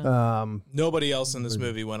Campbell. Yeah. Nobody else in this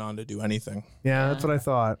movie went on to do anything. Yeah, that's what I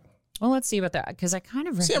thought. Well, let's see about that because I kind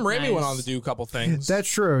of Sam Raimi recognize went on to do a couple things. That's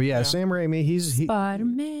true. Yeah, Sam Raimi. He's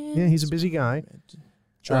Spider-Man. he's a busy guy.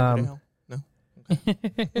 Drag Me to Hell.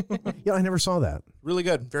 No. Yeah, I never saw that. Really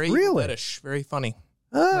good. Very Really? British. Very funny.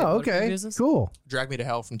 Oh, Wait, what okay, movie is this? cool. Drag Me to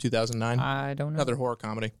Hell from 2009. I don't know. Another horror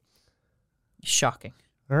comedy. Shocking.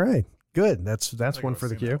 All right, good. That's one I've for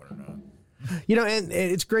the seen queue. that one or not. And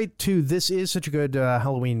it's great too. This is such a good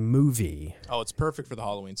Halloween movie. Oh, it's perfect for the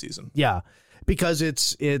Halloween season. Yeah, because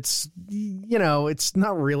it's it's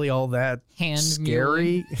not really all that Hand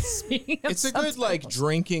scary. Speaking of It's a good like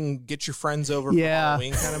drinking, get your friends over for Yeah.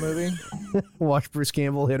 Halloween kind of movie. Watch Bruce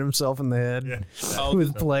Campbell hit himself in the head Oh,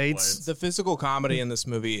 with plates. the physical comedy in this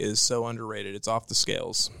movie is so underrated. It's off the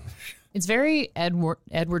scales. It's very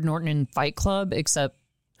Edward Norton in Fight Club, except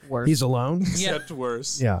worse. He's alone. Except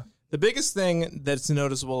worse. Yeah. The biggest thing that's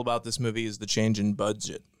noticeable about this movie is the change in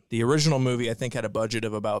budget. The original movie, I think, had a budget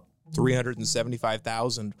of about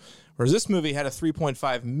 $375,000, whereas this movie had a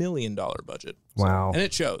 $3.5 million budget. So- Wow. and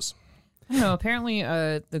it shows. I don't know. Apparently,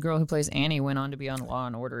 the girl who plays Annie went on to be on Law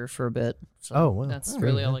and Order for a bit. So Oh, wow. that's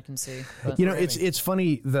really all I can see. But, You know, it's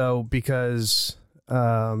funny though because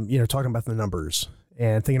talking about the numbers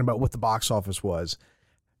and thinking about what the box office was,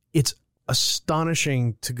 it's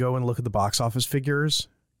astonishing to go and look at the box office figures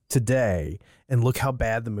today and look how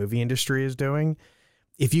bad the movie industry is doing.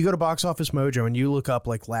 If you go to Box Office Mojo and you look up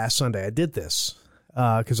like last Sunday, I did this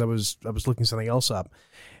because I was looking something else up,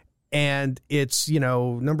 and it's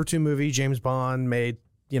number 2 movie James Bond made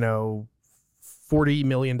 $40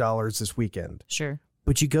 million this weekend. sure.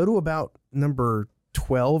 But you go to about number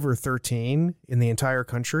 12 or 13 in the entire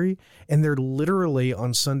country, and they're literally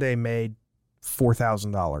on Sunday made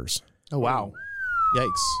 $4,000. Oh, wow.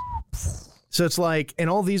 Yikes. So it's like, and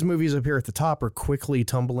all these movies up here at the top are quickly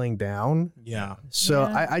tumbling down. Yeah. So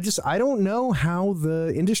Yeah. I don't know how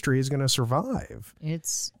the industry is going to survive,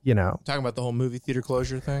 It's Talking about the whole movie theater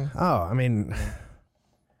closure thing. Oh, I mean,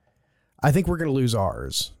 I think we're going to lose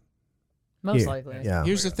ours. most Yeah, likely. Yeah.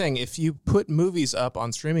 Here's the thing. If you put movies up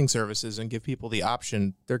on streaming services and give people the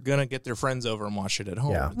option, they're going to get their friends over and watch it at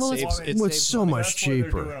home. Yeah. It Well, saves, it's- Well, it's so much That's what they're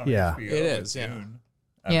doing cheaper. on Yeah. HBO It with is, yeah. Dune.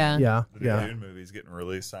 Yeah. Yeah. The Yeah. Dune movie's getting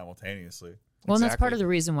released simultaneously. Well, and that's part Exactly. of the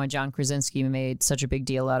reason why John Krasinski made such a big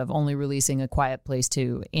deal out of only releasing A Quiet Place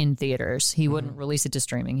 2 in theaters. He wouldn't release it to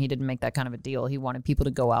streaming. He didn't make that kind of a deal. He wanted people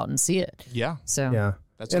to go out and see it. Yeah. So Yeah.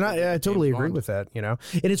 That's And what they I did totally James agree Bond. with that,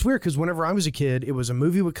 And it's weird because whenever I was a kid, it was a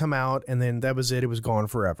movie would come out and then that was it. It was gone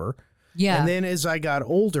forever. yeah. And then as I got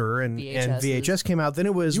older and VHSs. VHS came out, then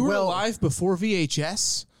it was, You were well, alive before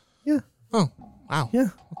VHS? yeah. Oh, wow. Yeah.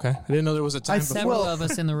 Okay. I didn't know there was a time before. Several well, of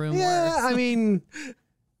us in the room Yeah, were. I mean,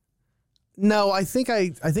 no, I think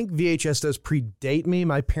VHS does predate me.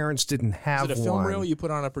 My parents didn't have Is it a film one. reel you put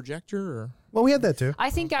on a projector? Or? Well, we had that too. I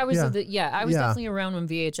think I was, Yeah. I was Yeah. definitely around when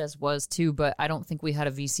VHS was too, but I don't think we had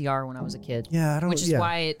a VCR when I was a kid. Yeah, I don't. Which is yeah.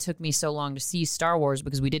 why it took me so long to see Star Wars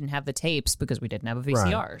because we didn't have the tapes because we didn't have a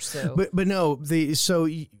VCR. So But no,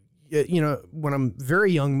 when I'm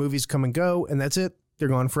very young, movies come and go, and that's it. They're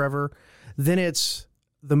gone forever. Then it's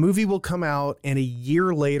the movie will come out, and a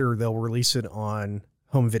year later they'll release it on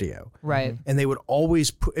home video. right. And they would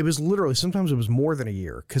always put, it was literally, sometimes it was more than a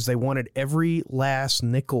year because they wanted every last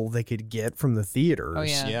nickel they could get from the theaters. Oh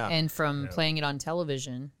yeah. Yeah. And from playing it on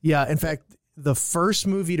television. Yeah. In fact, the first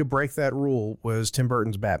movie to break that rule was Tim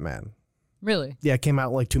Burton's Batman. Really? Yeah. It came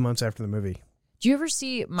out like 2 months after the movie. Do you ever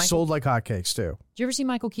see Michael? Sold like hotcakes too. Do you ever see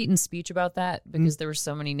Michael Keaton's speech about that? Because there were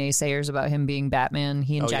so many naysayers about him being Batman.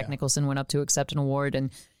 He and Oh, Jack yeah. Nicholson went up to accept an award, and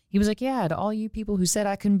he was like, "Yeah, to all you people who said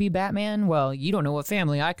I couldn't be Batman, well, you don't know what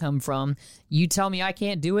family I come from. You tell me I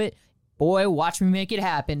can't do it, boy, watch me make it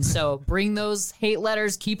happen. So bring those hate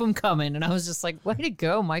letters, keep them coming." And I was just like, "Way to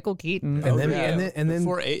go, Michael Keaton!" And then- yeah. and then-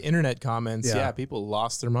 before internet comments, Yeah. yeah. People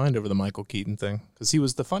lost their mind over the Michael Keaton thing because he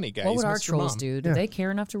was the funny guy. what He's would our Mr. trolls Mom. do? Do Yeah. they care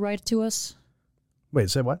enough to write to us? Wait,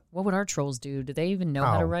 say what? What would our trolls do? Do they even know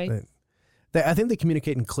how to write? I think they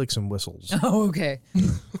communicate in clicks and whistles. Oh, okay.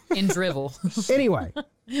 In drivel.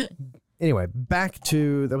 Anyway, back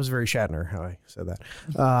to, that was very Shatner how I said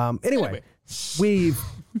that. Anyway, we've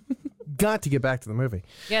got to get back to the movie.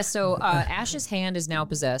 Yeah, so Ash's hand is now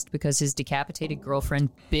possessed because his decapitated girlfriend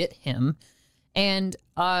bit him. And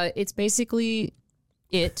it's basically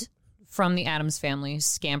it from the Addams Family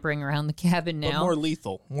scampering around the cabin But now. more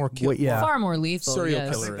lethal, more kill. Wait, yeah. Far more lethal. Serial yes.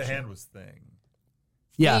 I killer. think the hand was Thing.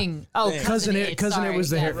 Yeah. Thing. Oh, Thing. cousin Cousin It sorry. was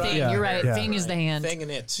the yeah, hand. Thing. Yeah. You're right. Yeah. Thing is the hand. Thing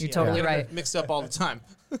and it. You're Yeah. totally Get 'em right. Mixed up all the time.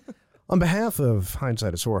 On behalf of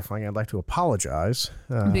Hindsight is Horrifying, I'd like to apologize.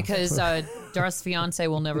 Because Darth's fiance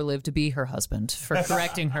will never live to be her husband for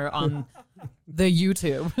correcting her on the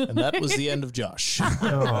YouTube. And that was the end of Josh.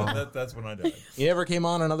 That's when I died. He never came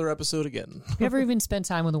on another episode again. Never even spent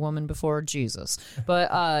time with a woman before Jesus.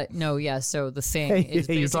 But no, yeah, so the Thing Hey, is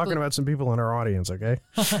you're talking basically- about some people in our audience, okay?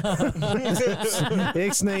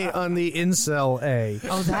 Ixnay on the incel A.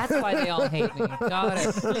 Oh, that's why they all hate me. Got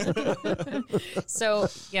it. So,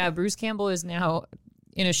 yeah, Bruce Campbell is now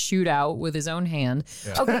in a shootout with his own hand.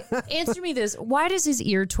 Okay, answer me this. Why does his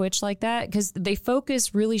ear twitch like that? Because they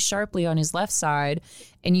focus really sharply on his left side,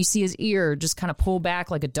 and you see his ear just kind of pull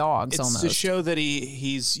back like a dog's It's almost. to show that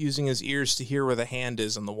he's using his ears to hear where the hand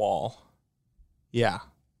is on the wall. Yeah.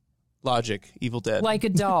 Logic. Evil Dead. like a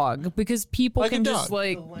dog, because people Like a can just dog.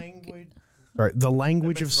 like... All right, the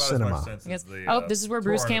language of Makes about as much cinema. sense I guess- as the, oh, this is where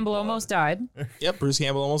Bruce drawing of Campbell blood. almost died. Yep. Bruce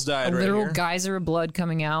Campbell almost A died right literal here. geyser of blood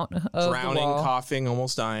coming out of Drowning, the wall. coughing,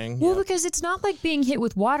 almost dying. Well, Yep. because it's not like being hit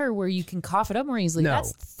with water where you can cough it up more easily. No.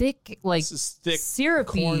 That's thick, like This is thick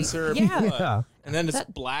syrupy. corn syrup. Yeah. Yeah. And then it's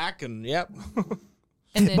black and yep.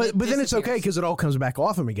 And then but then it's okay because it all comes back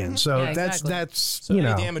off him again. So Yeah, exactly. that's So you any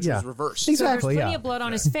know damage was reversed. So there's Exactly. plenty Yeah. of blood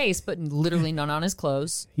on his face, but literally none on his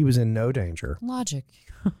clothes. He was in no danger. Logic.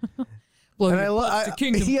 And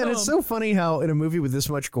and it's so funny how in a movie with this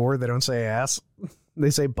much gore they don't say ass, they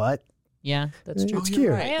say butt. Yeah, that's true. It's you're cute.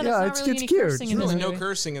 right. Yeah, there's Yeah, not it's really it's any cute. cursing in There's this really no movie.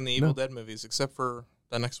 cursing in the Evil Dead movies except for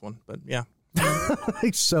the next one. But yeah.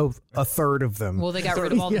 So a third of them. Well, they got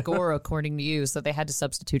rid of all the gore, according to you, so they had to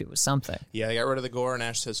substitute it with something. Yeah, they got rid of the gore and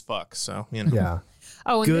Ash says fuck. So, you know. Yeah.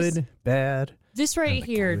 Oh, and Good, bad. This right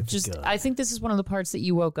here, good just God. I think this is one of the parts that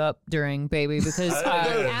you woke up during, baby, because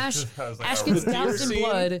Ash I was like, Ash oh, gets really? doused in Scene?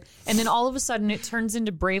 blood, and then all of a sudden it turns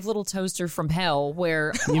into Brave Little Toaster from Hell,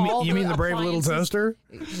 where You mean the brave little appliances- toaster?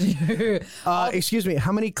 Excuse me.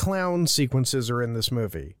 How many clown sequences are in this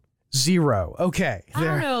movie? 0. Okay. I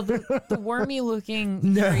don't know. The wormy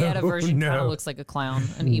looking Marietta version kind of looks like a clown,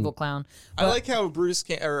 an evil clown. I like how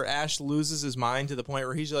Ash loses his mind to the point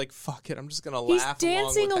where he's like, fuck it, I'm just going to He's laugh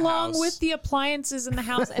dancing along with the appliances in the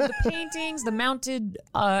house and the paintings, the mounted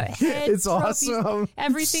head It's trophies. awesome.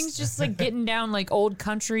 Everything's just like getting down like old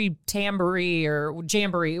country tambourine or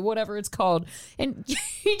jamboree, whatever it's called. And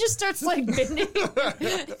he just starts like bending,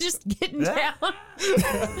 just getting down.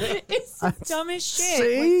 It's the dumbest shit.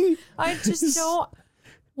 See? Like, I just don't.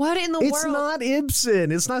 What in the It's world? not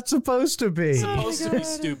Ibsen. It's not supposed to be. supposed to be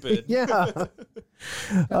stupid. Yeah.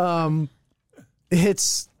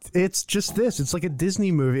 It's just this. It's like a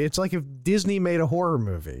Disney movie. It's like if Disney made a horror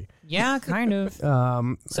movie. Yeah, kind of.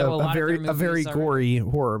 So a lot of their a very movies are- gory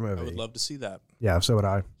horror I movie. would love to see that. Yeah, so would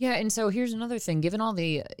I. Yeah, and so here's another thing. Given all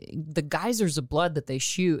the geysers of blood that they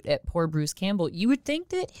shoot at poor Bruce Campbell, you would think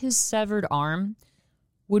that his severed arm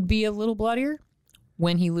would be a little bloodier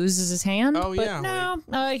when he loses his hand. Oh, but yeah,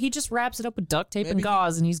 no, he just wraps it up with duct tape and Maybe-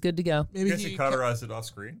 gauze, and he's good to go. I Maybe guess he cauterized it off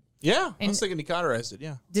screen. Yeah, I was thinking he cauterized it,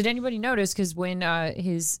 yeah. Did anybody notice? Because when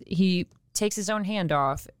he takes his own hand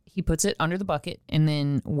off, he puts it under the bucket and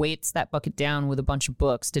then weights that bucket down with a bunch of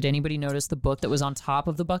books. Did anybody notice the book that was on top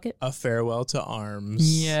of the bucket? A Farewell to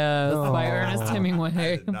Arms. Yes, by Ernest I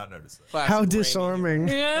Hemingway. did not notice that. Classic How Raimi. disarming.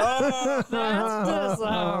 Yeah, that's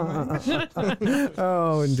disarming.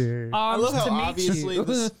 Oh, indeed. I love how To meet obviously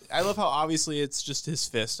you. I love how obviously it's just his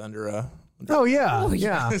fist under a. Oh, yeah.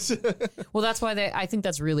 Yeah. Well, that's why I think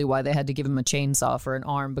that's really why they had to give him a chainsaw for an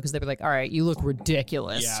arm, because they were like, all right, you look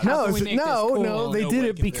ridiculous. Yeah. How No, can we make this cool? no, they No did way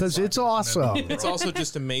it can because this it's awesome. It's also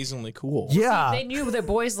just amazingly cool. Yeah. They knew that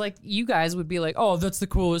boys like you guys would be like, oh, that's the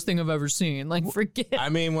coolest thing I've ever seen. Like, forget. I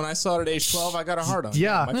mean, when I saw it at age 12, I got a hard on.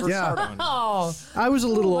 Yeah, My first yeah. hard on. Oh, I was a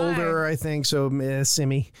little my. older, I think, so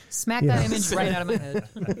simmy. smack that image right out of my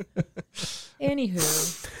head.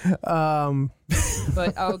 Anywho.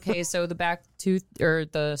 But okay, so the back tooth or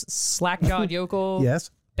the slack jawed yokel,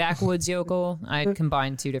 Yes. backwoods yokel. I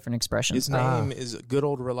combined two different expressions. His name is good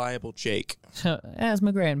old reliable Jake. As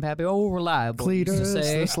my grandpappy, old reliable. used to Cletus,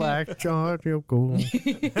 say. the slack jawed yokel.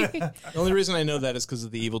 The only reason I know that is because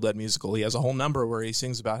of the Evil Dead musical. He has a whole number where he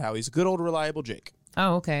sings about how he's a good old reliable Jake.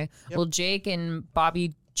 Oh, okay. Well, Jake and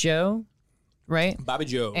Bobby Joe, right? Bobby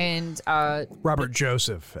Joe. And Robert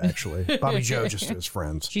Joseph, actually. Bobby Joe just to his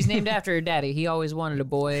friends. she's named after her daddy. He always wanted a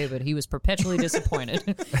boy, but he was perpetually disappointed.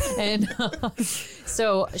 And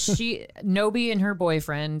so Nobi and her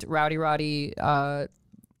boyfriend, Rowdy Roddy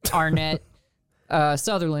Arnett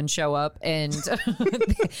Sutherland, show up, and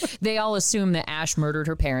they all assume that Ash murdered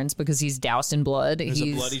her parents because he's doused in blood. There's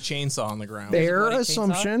he's a bloody chainsaw on the ground. Their bloody chainsaw.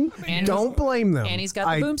 assumption. And- Don't blame them. and he's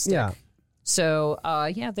got the boomstick. Yeah. So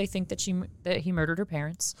yeah, they think that he murdered her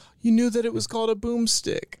parents. You knew that it was called a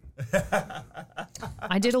boomstick.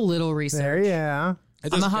 I did a little research. There, yeah.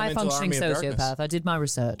 It I'm a doesn't come high until functioning Army of Darkness. sociopath. I did my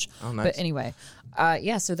research. Oh, nice. But anyway,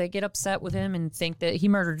 yeah, so they get upset with him and think that he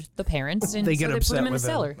murdered the parents, and They so get they put upset him in the with him.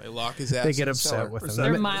 cellar. They lock his ass They in get the upset cellar. with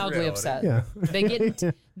They're them. mildly reality. upset.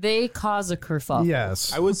 Yeah. They cause a kerfuffle.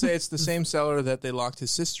 Yes. I would say it's the same cellar that they locked his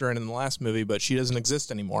sister in the last movie, but she doesn't exist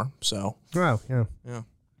anymore. So, Wow, yeah. yeah.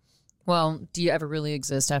 Well, do you ever really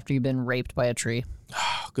exist after you've been raped by a tree?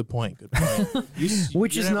 Good point. Good point.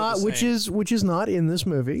 Which you're is never not the same. which is not in this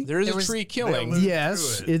movie. There is There a was- tree They killing. allude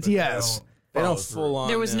Yes, to it, it's but yes. They follow don't through. full on.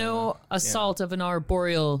 There was no assault of an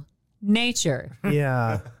arboreal nature.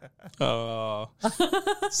 Yeah.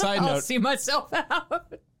 Side I'll note. see myself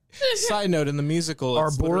out. Side note. In the musical,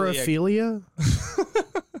 it's literally Arborophilia?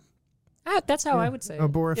 That's how I would say it.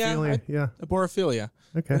 Arborophilia, yeah. Arborophilia.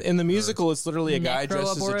 Okay. In the musical, it's literally a guy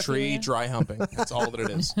dressed as a tree Necroarborophilia? dry humping. That's all that it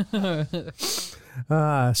is.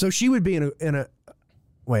 So she would be in a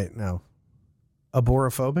wait, no.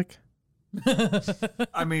 Agorophobic?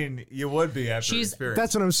 I mean, you would be after She's- experience.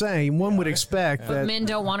 That's what I'm saying. One would expect that. Men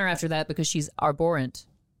don't want her after that because she's arborant.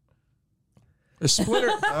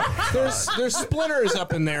 There's there's splinters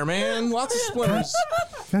up in there, man. Lots of splinters.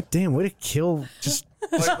 God damn, way to kill. Just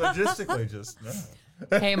Like logistically, just no.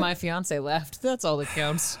 Hey, my fiance left. That's all that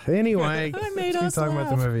counts. anyway. I made keep us talking about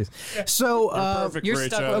the laugh. movies. So, Perfect You're for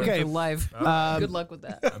each stuck other. with Okay. it for life. Good luck with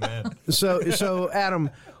that. I'm in. so Adam,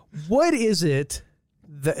 what is it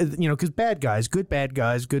that, you know, because bad guys, good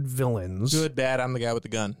villains. Good, bad. I'm the guy with the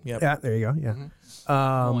gun. Yep. Yeah, there you go. Yeah.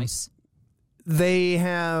 Nice. They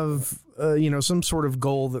have, you know, some sort of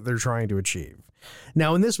goal that they're trying to achieve.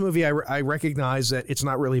 Now, in this movie, I recognize that it's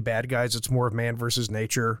not really bad guys. It's more of man versus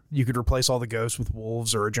nature. You could replace all the ghosts with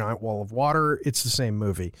wolves or a giant wall of water. It's the same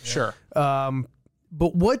movie. Sure.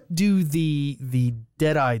 But what do the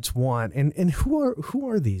Deadites want? And who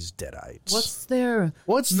are these Deadites? What's their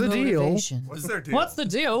What's the deal? motivation? What's their deal? What's the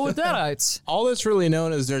deal with Deadites? All that's really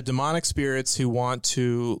known is they're demonic spirits who want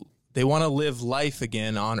to live life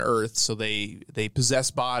again on Earth. So they possess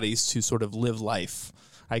bodies to sort of live life.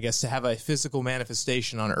 I guess to have a physical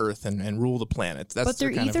manifestation on Earth and rule the planet. That's But they're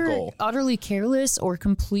their kind of either goal. utterly careless or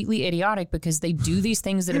completely idiotic because they do these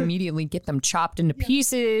things that immediately get them chopped into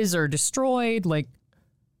pieces or destroyed. Like,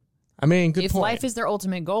 I mean, good if point. life is their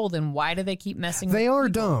ultimate goal, then why do they keep messing They with are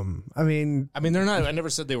dumb. I mean, they're not. I never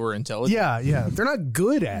said they were intelligent. yeah. They're not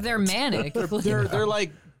good at They're it. manic. They're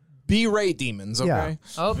like B-rate demons. Okay. Yeah.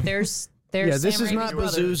 Oh, there's Yeah, this Sam is not Raimi's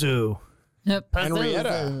brother. Pazuzu.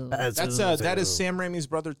 Henrietta. Pazuzu. That is Sam Raimi's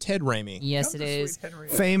brother, Ted Raimi. Yes, it is.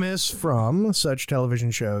 Famous from such television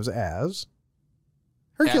shows as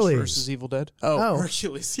Ash Hercules. versus Evil Dead. Oh,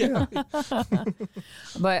 Hercules. Yeah.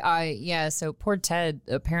 But so poor Ted,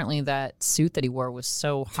 apparently that suit that he wore was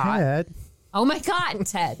so hot. Ted. Oh my God,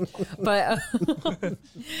 Ted. But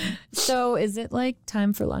so is it like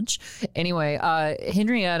time for lunch? Anyway,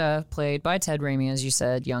 Henrietta, played by Ted Raimi, as you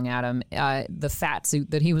said, young Adam, the fat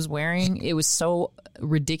suit that he was wearing, it was so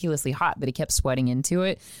ridiculously hot that he kept sweating into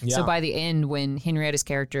it. Yeah. So by the end, when Henrietta's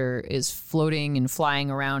character is floating and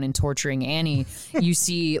flying around and torturing Annie, you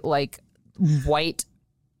see like white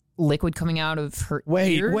liquid coming out of her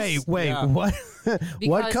ears. Wait. Yeah. What?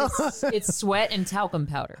 What color? Because it's sweat and talcum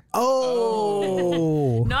powder.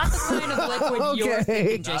 Oh. Not the kind of liquid you're Okay.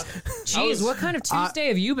 thinking, Jason. Jeez, what kind of Tuesday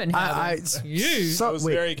have you been having? I was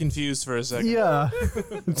very confused for a second. Yeah.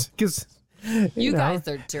 Because You guys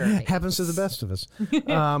are dirty. happens to the best of us.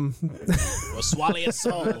 Well, swallow your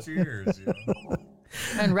soul. Cheers. You know.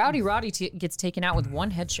 And Rowdy Roddy gets taken out with one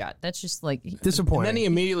headshot. That's just like, Disappointing. And then he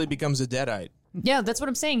immediately becomes a Deadite. yeah, that's what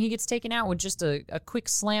I'm saying. He gets taken out with just a quick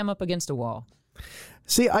slam up against a wall.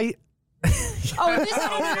 See, Oh, this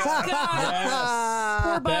God.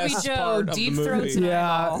 Poor Bobby Best Joe, part of the deep movie. throats an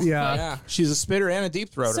eyeball. Yeah. She's a spitter and a deep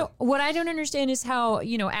throater. So what I don't understand is how,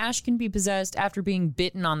 Ash can be possessed after being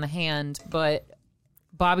bitten on the hand, but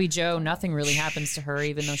Bobby Joe, nothing really happens to her,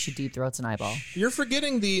 even though she deep throats an eyeball. You're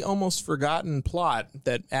forgetting the almost forgotten plot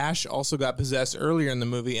that Ash also got possessed earlier in the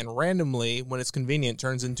movie and randomly, when it's convenient,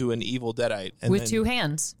 turns into an evil Deadite. And With then- two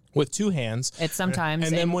hands. With two hands. At sometimes.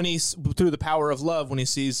 And then when he's, through the power of love, when he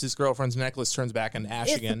sees his girlfriend's necklace, turns back into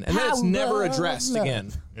Ash again. And then it's never addressed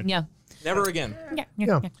again. yeah. Never again.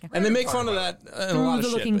 Yeah. And they make fun of that in a Through lot of the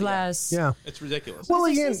shit. looking but glass. Yeah. It's ridiculous. Well,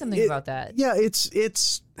 Let's say again, something about that. Yeah,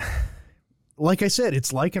 it's like I said,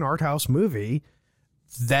 it's like an art house movie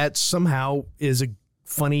that somehow is a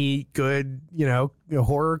funny, good,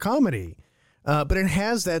 horror comedy. But it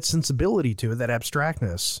has that sensibility to it, that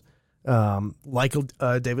abstractness, like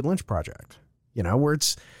a David Lynch project, where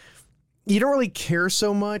it's, you don't really care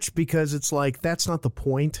so much because it's like, that's not the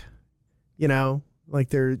point, like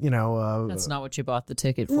they're, That's not what you bought the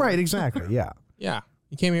ticket for. right. Exactly. Yeah. Yeah.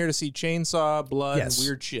 You came here to see chainsaw, blood, Yes. and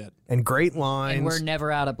weird shit. And great lines. And we're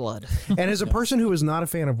never out of blood. And as a person who is not a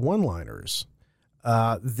fan of one-liners,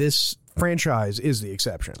 this franchise is the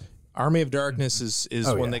exception. Army of Darkness is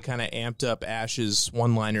Oh, when yeah. they kind of amped up Ash's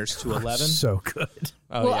one-liners to 11. So good.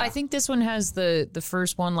 Oh, well, yeah. I think this one has the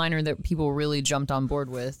first one-liner that people really jumped on board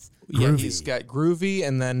with. Yeah, Groovy. he's got groovy,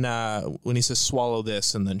 and then when he says swallow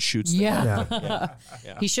this, and then shoots them. Yeah.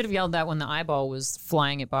 He should have yelled that when the eyeball was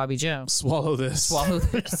flying at Bobby Joe. Swallow this. Swallow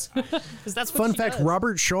this. Because that's what Fun she fact, does.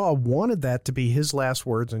 Robert Shaw wanted that to be his last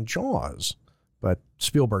words in Jaws, but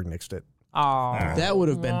Spielberg nixed it. Aw. That would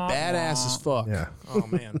have been badass as fuck. Yeah. Oh,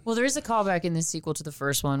 man. Well, there is a callback in the sequel to the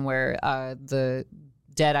first one where the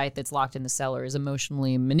Deadite that's locked in the cellar is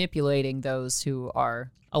emotionally manipulating those who are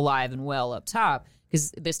alive and well up top.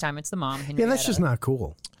 Because this time it's the mom, Henrietta. Yeah, that's just not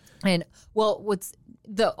cool. And, well, what's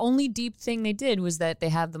the only deep thing they did was that they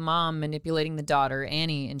have the mom manipulating the daughter,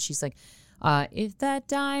 Annie, and she's like, if that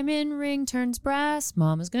diamond ring turns brass,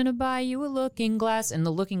 Mama's gonna buy you a looking glass. And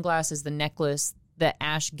the looking glass is the necklace that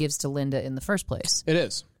Ash gives to Linda in the first place. It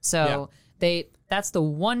is. So That's the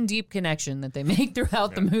one deep connection that they make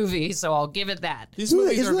throughout the movie, so I'll give it that. These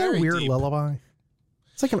movies Isn't are that very a weird deep. lullaby?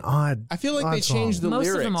 It's like an odd. I feel like odd they changed the song. Most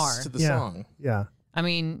of lyrics them are. to the Yeah. song. Yeah. I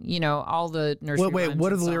mean, all the nursery Wait, rhymes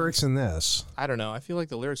what are and the songs. lyrics in this? I don't know. I feel like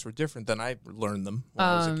the lyrics were different than I learned them when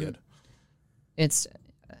I was a kid. It's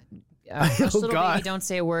hush, little God. baby, don't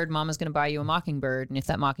say a word. Mama's gonna buy you a mockingbird, and if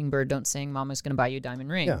that mockingbird don't sing, Mama's gonna buy you a diamond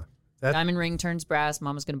ring. Yeah. That, Diamond ring turns brass.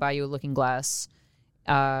 Mama's gonna buy you a looking glass.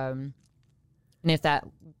 And if that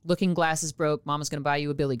looking glass is broke, Mama's gonna buy you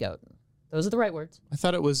a billy goat. Those are the right words. I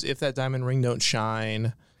thought it was if that diamond ring don't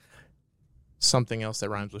shine, something else that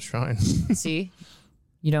rhymes with shine. See,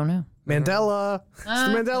 you don't know. Mandela. It's the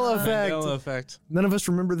Mandela effect. Mandela effect. None of us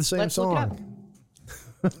remember the same Let's look it song.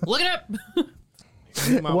 up. Look it up.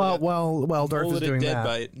 While Darth is doing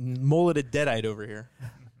that. Mulleted deadite over here.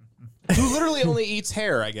 Who literally only eats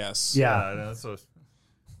hair, I guess. Yeah. that's what,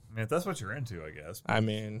 I mean, if that's what you're into, I guess. I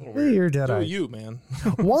mean, Hey, you're dead do eye. you, man?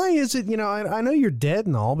 Why is it, I know you're dead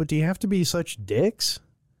and all, but do you have to be such dicks?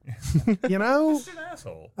 You know? Just an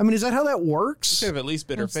asshole. I mean, is that how that works? Should have at least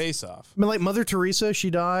bit her face off. I mean, like Mother Teresa, she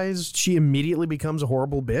dies, she immediately becomes a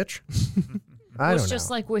horrible bitch. I It's don't just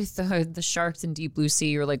know. like with the sharks in Deep Blue Sea.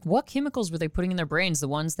 You're like, what chemicals were they putting in their brains? The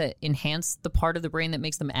ones that enhance the part of the brain that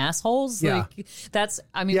makes them assholes? Yeah. Like,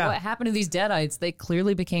 what happened to these deadites? They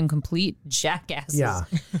clearly became complete jackasses. Yeah.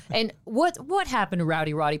 And what happened to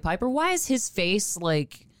Rowdy Roddy Piper? Why is his face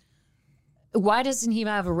like, why doesn't he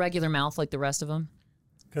have a regular mouth like the rest of them?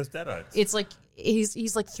 Because Deadites. It's like,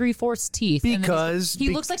 he's like 3/4 teeth. and then Because-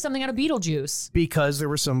 he looks like something out of Beetlejuice. Because there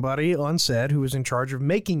was somebody on set who was in charge of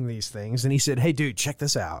making these things, and he said, hey, dude, check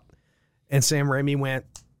this out. And Sam Raimi went,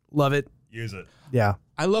 love it. Use it. Yeah.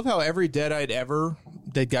 I love how every deadite ever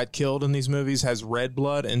that got killed in these movies has red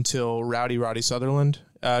blood until Roddy Sutherland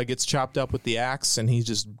gets chopped up with the axe, and he's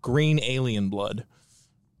just green alien blood.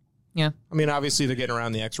 Yeah. I mean, obviously they're getting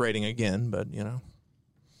around the X rating again, but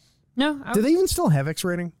No. Do they even still have X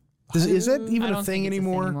rating? Is that I even don't a think thing it's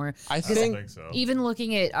anymore? I I think don't think so. Even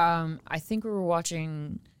looking at, I think we were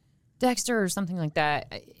watching Dexter or something like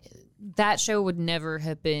that. That show would never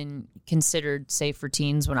have been considered safe for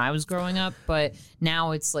teens when I was growing up, but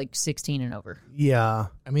now it's like 16 and over. Yeah.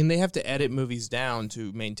 I mean, they have to edit movies down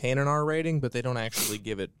to maintain an R rating, but they don't actually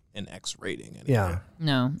give it an X rating anymore. Yeah.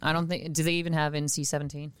 No, I don't think. Do they even have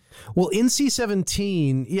NC-17? Well,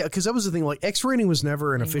 NC-17, yeah, because that was the thing. Like, X rating was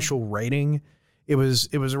never an official rating. It was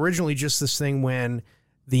originally just this thing when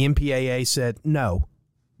the MPAA said no.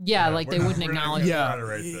 Yeah, like they wouldn't acknowledge. Yeah. I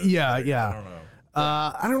don't know.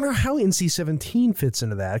 I don't know how NC-17 fits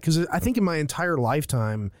into that, because I think in my entire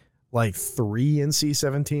lifetime, like 3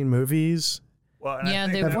 NC-17 movies. Well, and Yeah, I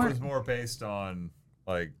they think that weren't. was more based on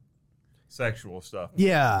like sexual stuff.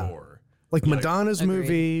 Yeah. Gore. Like Madonna's Agreed.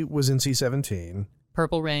 movie was NC-17.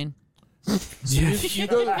 Purple Rain. You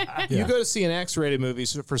go to see an X-rated movie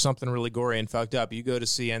for something really gory and fucked up. You go to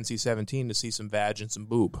see NC-17 to see some vag and some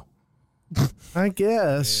boob. I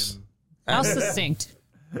guess. How succinct.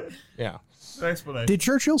 Yeah. Explanation. Did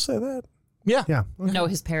Churchill say that? Yeah. Yeah. No,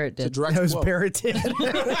 his parrot The did. direct That was quote. parroted.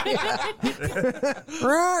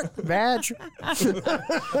 Badge.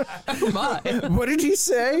 My. What did he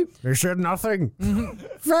say? He said nothing.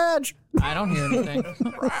 Vag. I don't hear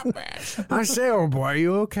anything. I say, oh boy, are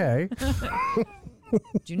you okay?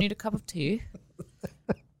 Do you need a cup of tea?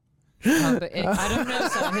 But I don't know.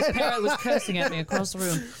 So his parrot was cursing at me across the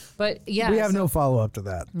room. But yeah, We have no follow up to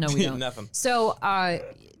that. no, we don't. Nothing. So,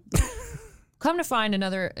 come to find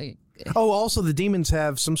another. Oh, also the demons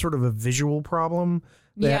have some sort of a visual problem.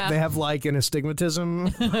 Yeah. They have like an astigmatism.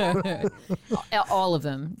 All of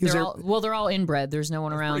them. They're all inbred. There's no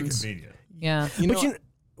one Pretty around. convenient. Yeah.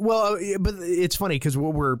 But it's funny because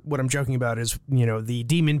what I'm joking about is the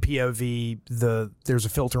demon POV. There's a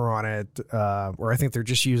filter on it, or I think they're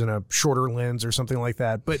just using a shorter lens or something like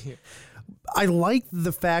that. But I like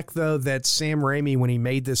the fact though that Sam Raimi, when he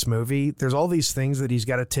made this movie, there's all these things that he's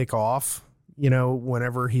got to tick off.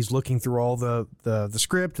 Whenever he's looking through all the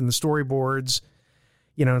script and the storyboards.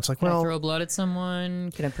 It's like, Can I well, throw blood at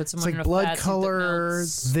someone? Can I put it's someone in like a blood fat suit that color,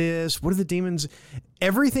 melts? this, what are the demons?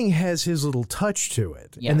 Everything has his little touch to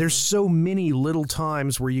it. Yeah. And there's so many little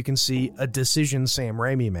times where you can see a decision Sam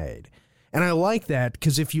Raimi made. And I like that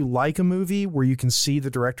because if you like a movie where you can see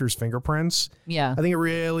the director's fingerprints, Yeah. I think it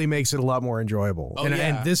really makes it a lot more enjoyable. Oh, and,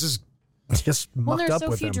 yeah. and this is just Well, mucked there's up so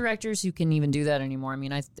with few him. directors who can even do that anymore. I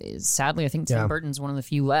mean, sadly, I think Tim Yeah. Burton's one of the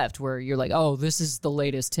few left where you're like, oh, this is the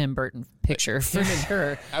latest Tim Burton picture for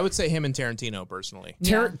sure. I would say him and Tarantino personally.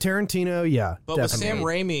 Yeah. Tarantino, yeah. But definitely. with Sam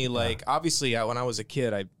Raimi, like obviously when I was a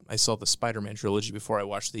kid, I saw the Spider-Man trilogy before I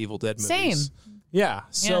watched the Evil Dead movies. Same. Yeah.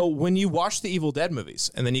 So when you watch the Evil Dead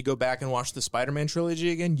movies and then you go back and watch the Spider-Man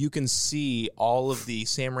trilogy again, you can see all of the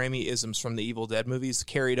Sam Raimi isms from the Evil Dead movies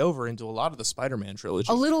carried over into a lot of the Spider-Man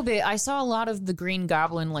trilogy. A little bit. I saw a lot of the Green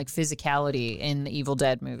Goblin like physicality in the Evil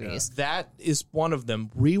Dead movies. That is one of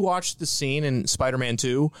them. Rewatch the scene in Spider-Man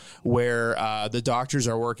 2 where the doctors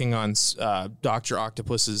are working on Dr.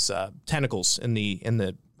 Octopus's tentacles in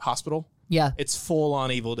the hospital. Yeah. It's full on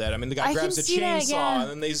Evil Dead. I mean, the guy grabs a chainsaw and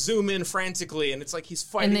then they zoom in frantically and it's like he's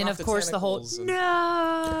fighting. And then, off of course, the whole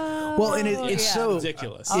no. Well, and it's so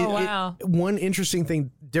ridiculous. Wow. One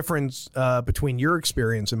interesting difference between your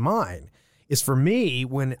experience and mine is for me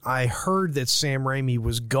when I heard that Sam Raimi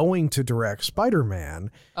was going to direct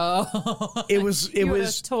Spider-Man. It was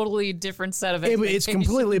a totally different set of it's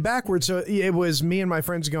completely backwards. So it was me and my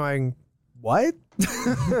friends going, what?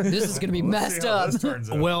 This is going to be messed up.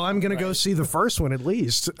 Well, I'm going to go see the first one at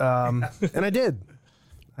least, and I did.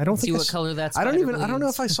 I don't see think what color that's. I don't know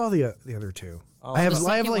if I saw the other two. The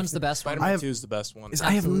second one's the best one. Spider-Man 2 is the best one.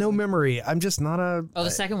 I have no memory. I'm just not a. Oh,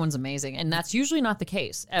 the second one's amazing, and that's usually not the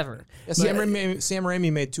case ever. Yeah, Sam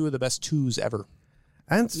Raimi made 2 of the best 2s ever.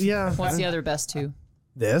 And What's the other best 2?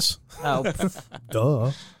 This. Oh,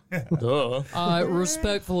 Duh. Duh. I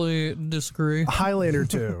respectfully disagree. Highlander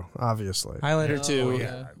 2, obviously. Highlander 2.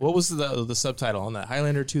 Yeah. What was the subtitle on that?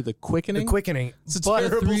 Highlander 2, The Quickening? The Quickening. It's a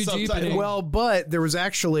terrible subtitle. Well, but there was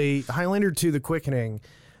actually Highlander 2, The Quickening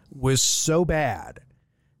was so bad.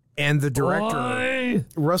 And the director,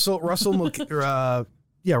 Russell McKay,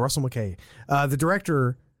 the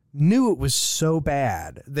director knew it was so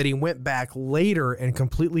bad that he went back later and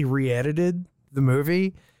completely re-edited the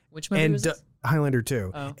movie. Which movie was this? Highlander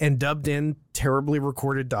 2, and dubbed in terribly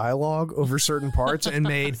recorded dialogue over certain parts and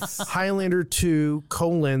made Highlander 2,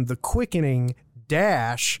 The Quickening,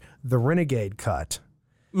 the Renegade cut.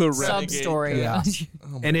 The sub-story. Yeah.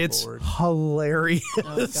 And it's hilarious.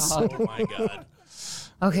 Oh, Oh, my God.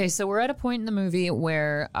 Okay, so we're at a point in the movie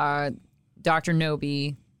where Dr.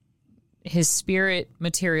 Nobi, his spirit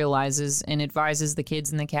materializes and advises the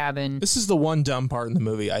kids in the cabin. This is the one dumb part in the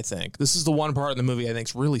movie, I think. This is the one part in the movie I think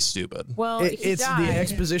is really stupid. Well, it's died. the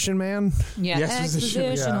exposition man. Yeah, The exposition,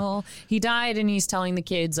 expositional. Yeah. He died, and he's telling the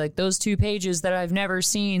kids, like, those 2 pages that I've never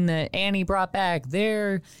seen that Annie brought back,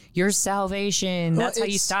 they're your salvation. That's how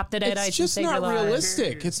you stop the Deadites. It's just not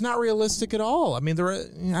realistic. It's not realistic at all. I mean,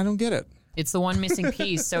 I don't get it. It's the one missing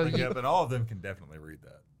piece. So Yeah, but all of them can definitely read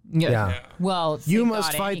that. Yeah. Well, You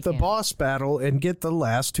must fight the boss battle and get the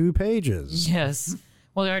last 2 pages. Yes.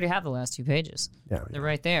 Well, they already have the last 2 pages. Yeah, They're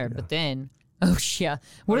right there. Yeah. But then, what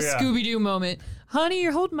a Scooby-Doo moment. Honey,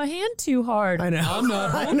 you're holding my hand too hard. I know. I'm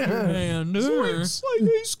not holding your hand. It's like,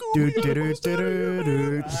 hey,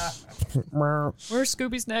 Scooby. Where's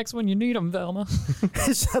Scooby's next when you need him, Velma?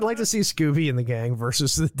 I'd like to see Scooby and the gang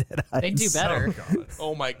versus the Deadites. They do better.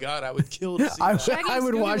 Oh my God, I would kill to see that. I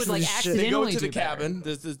would watch like, this shit. They go to do the cabin.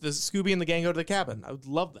 The Scooby and the gang go to the cabin. I would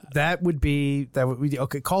love that. That would be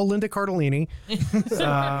okay. Call Linda Cardellini. Make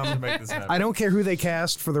this happen. I don't care who they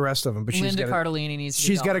cast for the rest of them, but Linda Cardellini needs to be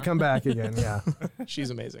she's got to gone. come back again. Yeah, She's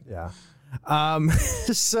amazing. yeah.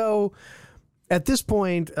 So at this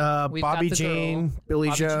point, We've Bobby got the Jean, girl. Billy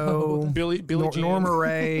Bobby Joe, Billy Jean. Norma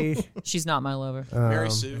Ray, She's not my lover. Mary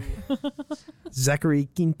Sue. Zachary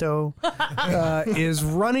Quinto is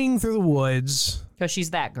running through the woods. Because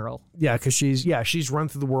she's that girl. Yeah, because she's run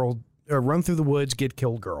through the world, run through the woods, get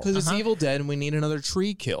killed, girl. Because it's Evil Dead and we need another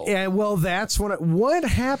tree kill. Yeah, well, that's what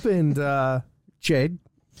happened, Jade.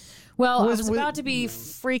 Well, I was about to be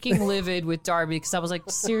freaking livid with Darby because I was like,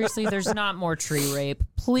 seriously, there's not more tree rape.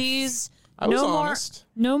 Please. I was honest.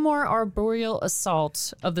 No more arboreal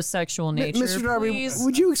assault of the sexual nature. Mr. Darby, please.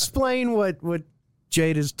 would you explain what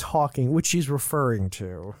Jade is what she's referring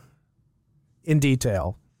to in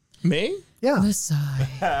detail? Me? Yeah.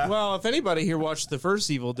 Messiah. Well, if anybody here watched the first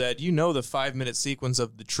Evil Dead, you know the 5-minute sequence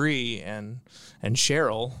of the tree and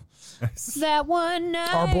Cheryl. That one night.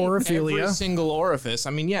 Arborophilia. Every single orifice. I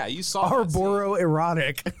mean, yeah, you saw that scene.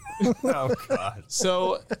 Arboro-erotic. Oh, God.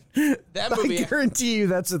 So that movie, I guarantee you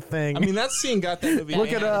that's a thing. I mean, that scene got that movie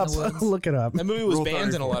look it banned. up. Look it up. That movie was Rule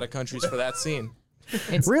banned in a 34. lot of countries for that scene.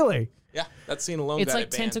 Really? Yeah, that scene alone It's got like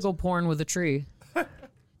it banned. tentacle porn with a tree.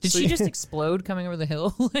 Did So she you- just explode coming over the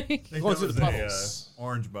hill? I Like, think Going that through was the a puddles.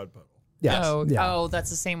 orange bud puddle. Yes. oh,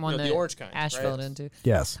 that's the same one No, that the orange kind, Ash right? fell into.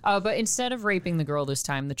 Yes. But instead of raping the girl this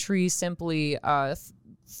time, the tree simply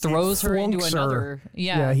throws her into Thwunks her. another.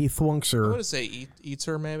 Yeah, he thwunks I her. want to say eats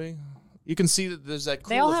her, maybe. You can see that there's that cool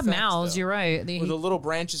They all have effect, mouths. though, You're right. where the little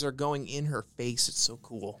branches are going in her face. It's so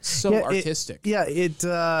cool. So Yeah, artistic.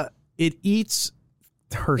 It eats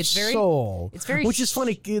her It's very- soul. it's very which is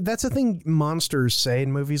funny. That's a thing monsters say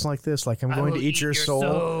in movies like this. Like, I'm going to eat your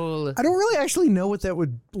soul. I don't really actually know what that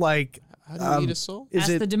would like. How do you eat a soul? Is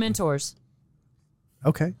Ask it the Dementors.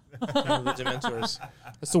 okay? The Dementors.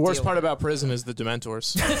 That's the worst part about prison is the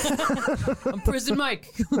Dementors. I'm Prison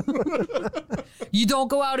Mike. You don't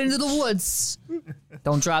go out into the woods.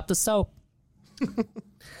 Don't drop the soap.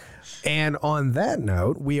 And on that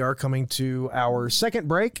note, we are coming to our second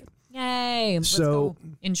break. Yay. Let's So- go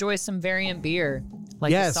enjoy some variant beer,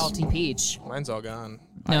 like Yes. the Salty Peach. Mine's all gone.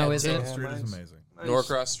 No, is it? Main Street is amazing.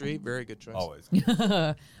 Norcross Street, very good choice. Always.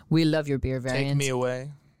 We love your beer Take variants. me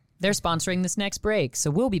away. They're sponsoring this next break,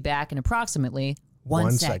 so we'll be back in approximately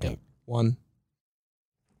one second. One.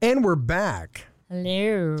 And we're back.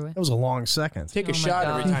 Hello. That was a long second. Take a Oh my shot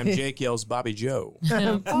God. every time Jake yells Bobby Joe.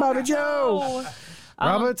 Bobby Joe.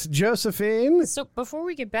 Robert, Josephine. So before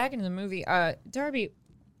we get back into the movie, Darby,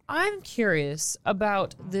 I'm curious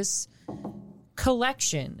about this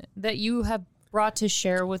collection that you have brought to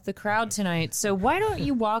share with the crowd tonight. So why don't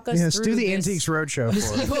you walk us Yes, through do the this Antiques Roadshow this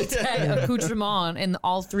for us. Evil Dead accoutrement and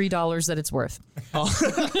all $3 that it's worth?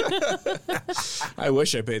 I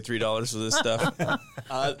wish I paid $3 for this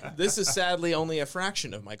stuff. This is sadly only a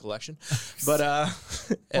fraction of my collection, but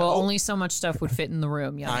Well, only so much stuff would fit in the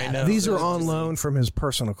room. Yeah, I know These are There's on just loan from his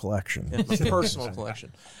personal collection. my personal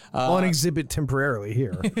collection. On exhibit temporarily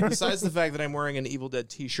here. Besides the fact that I'm wearing an Evil Dead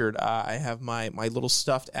T-shirt, I have my little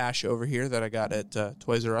stuffed Ash over here that I got at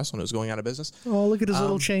Toys R Us when it was going out of business. Oh, look at his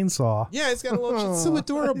little chainsaw. Yeah, it's got a little. It's so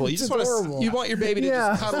adorable. You It's just want adorable. to. You want your baby to Yeah.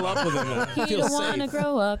 just cuddle up with him and He feel don't want to safe.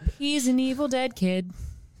 grow up. He's an Evil Dead kid.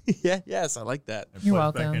 Yeah. Yes, I like that. It You're plays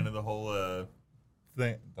welcome. Back into the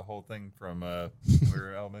whole thing from when we were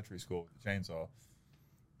in elementary school with the chainsaw.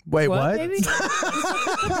 Wait, what? baby?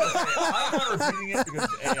 I'm not repeating it because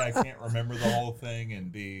A, I can't remember the whole thing,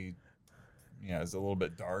 and B, it's a little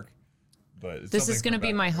bit dark. But it's This is something gonna from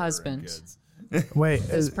be back my when we were husband. kids. Wait,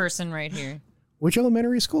 This person right here. which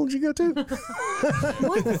elementary school did you go to?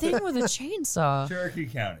 What thing with a chainsaw? Cherokee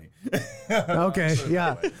County. Okay,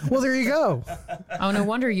 yeah. Well, there you go. Oh, no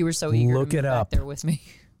wonder you were so eager Look to move it back up. there with me.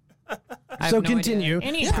 I have So no idea. continue.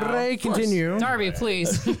 Anyhow, Pray continue. Darby,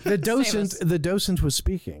 please. The docent, us. the docent was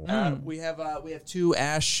speaking. We have two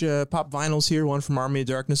Ash pop vinyls here. One from Army of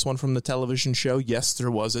Darkness. One from the television show. Yes, there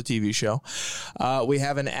was a TV show. We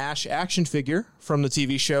have an Ash action figure from the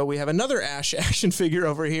TV show. We have another Ash action figure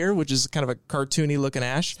over here, which is kind of a cartoony looking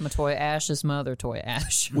Ash. My toy Ash is my other toy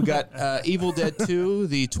Ash. We got Evil Dead 2,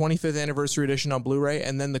 the 25th anniversary edition on Blu-ray,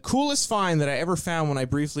 and then the coolest find that I ever found when I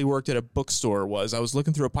briefly worked at a bookstore was I was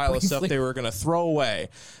looking through a pile of stuff they were going to throw away,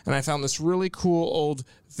 and I found this really cool old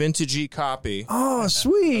vintagey copy Oh,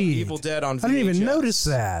 sweet. Evil Dead on VHS. I didn't even notice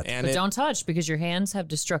that. And But don't touch because your hands have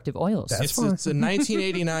destructive oils. That's it's fine. a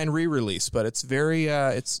 1989 re-release, but it's very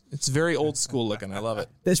it's very old school looking. I love it.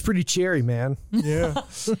 That's pretty cherry, man. Yeah.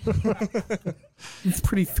 It's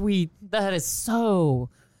pretty sweet. That is so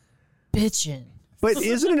bitchin'. But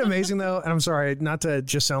isn't it amazing though? And I'm sorry, not to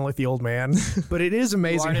just sound like the old man, but it is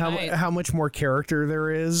amazing tonight. how much more character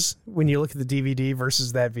there is when you look at the DVD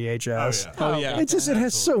versus that VHS. Oh, yeah. Oh yeah. It just it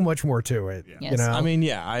has so much more to it. Yes. You know, I mean,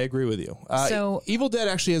 yeah, I agree with you. So- Evil Dead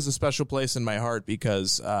actually has a special place in my heart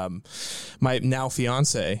because my now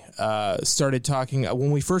fiance started talking.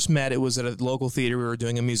 When we first met, it was at a local theater. We were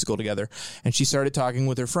doing a musical together, and she started talking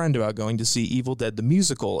with her friend about going to see Evil Dead the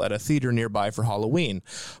musical at a theater nearby for Halloween.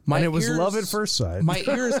 and it was love at first sight. My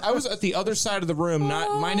ears, I was at the other side of the room,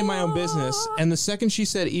 not minding my own business. And the second she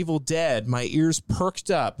said Evil Dead, my ears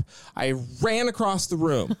perked up. I ran across the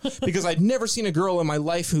room because I'd never seen a girl in my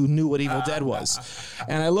life who knew what Evil Dead was.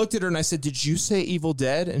 And I looked at her and I said, "Did you say Evil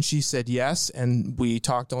Dead?" And she said yes. And we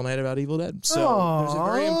talked all night about Evil Dead. So there's a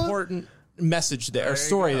very Aw. important message there, or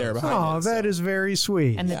story there behind Oh, it. that is very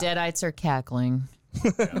sweet. And the Deadites are cackling.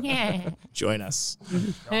 Yeah. Join us.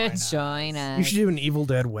 Join You us. should do an Evil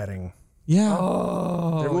Dead wedding. Yeah.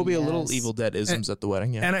 Oh, there will be a little yes. Evil Dead isms at the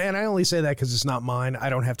wedding. Yeah. And I only say that because it's not mine. I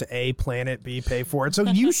don't have to A, plan it, B, pay for it. So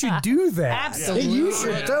you should do that. Absolutely. You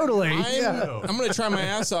should totally. I'm going to try my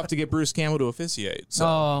ass off to get Bruce Campbell to officiate.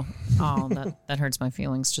 So That hurts my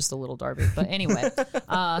feelings just a little, Darby. But anyway,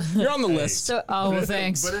 you're on the list. so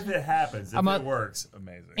thanks. But if it happens, if I'm it a- works,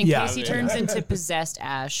 amazing. In Yeah. case he turns into possessed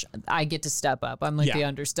Ash, I get to step up. I'm like Yeah. the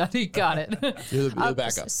understudy. Got it. You're the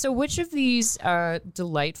backup. So which of these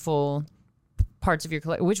delightful parts of your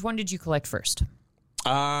collection, which one did you collect first?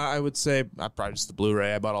 I would say probably just the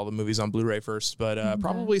Blu-ray. I bought all the movies on Blu-ray first, but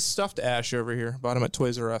probably stuffed Ash over here. Bought him at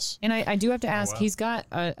Toys R Us. And I do have to ask, he's got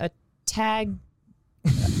a tag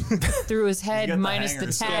through his head got the minus the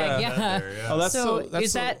hangers tag. stuck Yeah. there, yeah. Oh, that's So,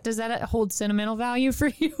 that's does that hold sentimental value for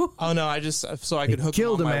you? Oh no, I just so I could hook him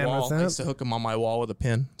killed on a my man wall. with I that. used to hook him on my wall with a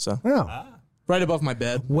pin, so Oh. right above my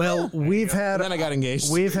bed. Well, we've had And then I got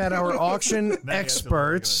engaged. We've had our auction you have to look like an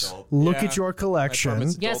experts adult. look Yeah. at your collection.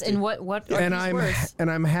 promise. Yes, and what are And these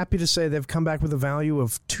I'm worth? happy to say they've come back with a value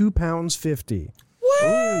of £2.50.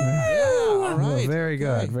 Yeah, all right. Very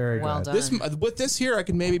good, very Well good. done. This with this here, I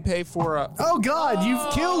can maybe pay for a. Oh God,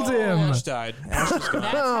 you've killed him! Ash died. Ash was gone.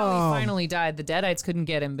 That's how he finally died. The Deadites couldn't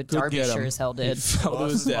get him, but Darby get him. sure as hell He did. fell to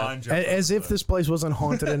his death. As if this place wasn't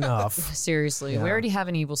haunted enough. Seriously, we already have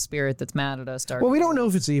an evil spirit that's mad at us, Darby. Well, we don't know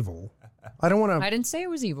if it's evil. I don't want I to. didn't say it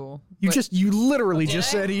was evil. You literally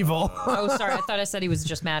just said evil. Oh, sorry. I thought I said he was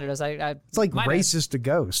just mad at us. It's like my bad. racist to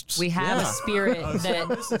ghosts. We have a Yeah. spirit that.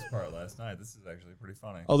 This is part last night. This is actually pretty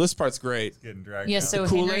funny. Oh, this part's great. Getting dragged. Yeah, down. so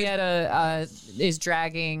Kool-Aid? Henrietta is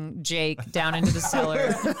dragging Jake down into the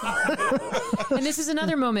cellar. And this is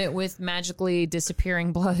another moment with magically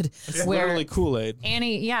disappearing blood where Literally Kool-Aid.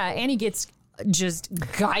 Annie gets just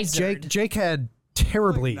geysered. Jake had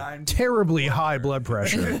terribly, Like 9 terribly high blood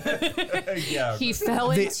pressure. yeah. He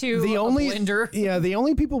fell into the a only blender. yeah, the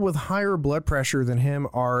only people with higher blood pressure than him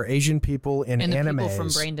are Asian people in And the animes. people from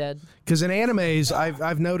Brain Dead. Because in animes,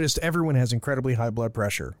 I've noticed everyone has incredibly high blood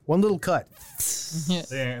pressure. One little cut.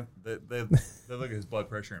 They look at his blood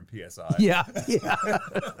pressure in PSI. Yeah, yeah.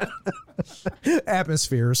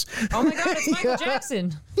 Atmospheres. Oh my God, it's Michael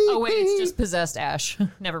Jackson. Oh wait, it's just possessed Ash.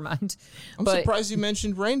 Never mind. I'm But surprised you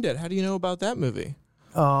mentioned Brain Dead. How do you know about that movie?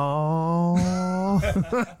 Oh.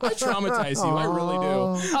 I traumatize you. I really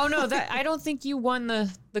do. oh no, that I don't think you won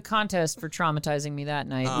the contest for traumatizing me that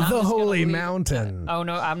night. I'm The just gonna Holy leave- Mountain. Oh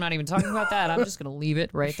no, I'm not even talking about that. I'm just going to leave it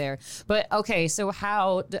right there. But okay, so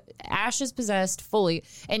how Ash is possessed fully.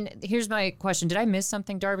 And here's my question. Did I miss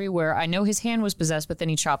something, Darby, where I know his hand was possessed, but then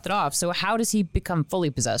he chopped it off. So how does he become fully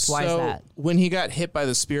possessed? Why is that? When he got hit by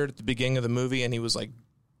the spirit at the beginning of the movie and he was like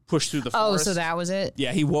pushed through the Oh, forest. so that was it?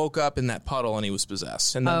 Yeah, he woke up in that puddle and he was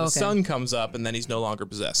possessed. And then Oh, the okay. sun comes up and then he's no longer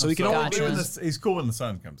possessed. So he can only Gotcha. do He's cool when the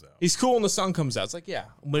sun comes out. He's cool when the sun comes out. It's like, yeah.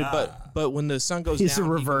 But when the sun goes He's down. a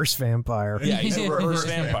reverse vampire. Yeah, he's a reverse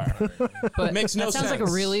vampire. But Makes no that sounds like a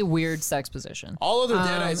sense. really weird sex position. All other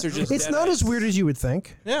Deadites are just It's not as weird as you would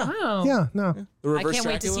think. Yeah. Oh. Yeah, no. The I reverse can't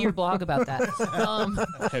wait to Dracula. see your blog about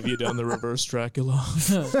that. Have you done the reverse Dracula?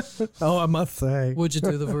 Oh, I must say, Would you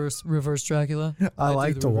do the reverse Dracula? I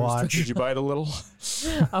like to watch. Did you bite a little?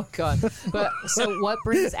 Oh God! But so what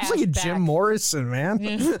brings Ash It's like a back? Jim Morrison, man.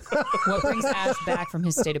 What brings Ash back from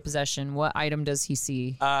his state of possession? What item does he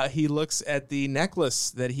see? He looks at the necklace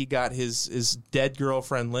that he got his dead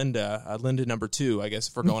girlfriend Linda, Linda number 2, I guess,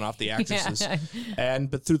 if we're going off the actresses.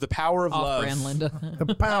 But through the power of love, Off-brand Linda.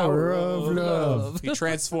 The power of love. he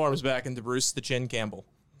transforms back into Bruce the Chin Campbell.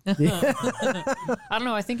 I don't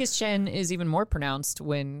know. I think his chin is even more pronounced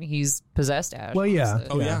when he's possessed. Ash. Well, yeah. honestly.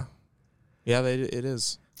 Oh yeah, it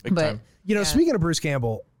is big But time. You know, yeah. speaking of Bruce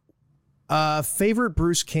Campbell, favorite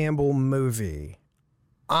Bruce Campbell movie.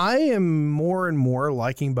 I am more and more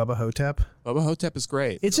liking Bubba Hotep. Bubba Hotep is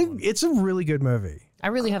great. It's a really good movie. I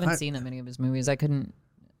really haven't seen that many of his movies. I couldn't.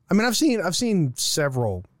 I mean, I've seen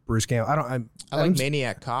several Bruce Campbell. I like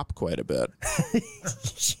Maniac Cop quite a bit.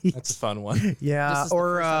 That's a fun one. Yeah, This is the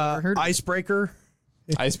or first I've ever heard of it. Icebreaker.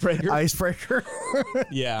 Icebreaker. Icebreaker.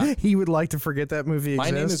 Yeah. He would like to forget that movie My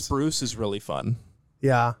exists. Name is Bruce is really fun.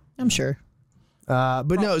 Yeah. I'm sure. But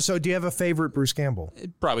no, so do you have a favorite Bruce Campbell?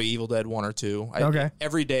 Probably Evil Dead 1 or 2. Okay.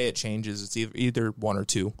 Every day it changes. It's either 1 or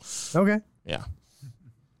 2. Okay. Yeah.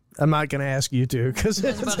 I'm not going to ask you to because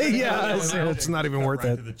it's not even worth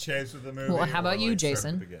right it. to the chase of the movie. Well, how about or, you, like, start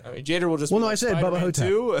Jason? from the beginning? I mean, Jader will just. Well, be no, like, I said Bubba Spider-Man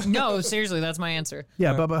Hotep. 2. No, seriously, that's my answer.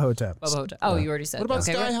 Yeah, Bubba Hotep. Bubba Hotep. Oh, you already said. What about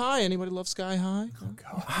okay, Sky good. High? Anybody love Sky High?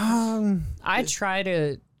 I try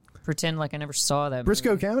to pretend like I never saw that. Briscoe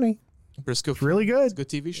movie. County. Briscoe. Really good. It's a good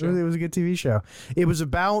TV show. It was a good TV show. It was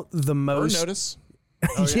about the Burn most. Notice.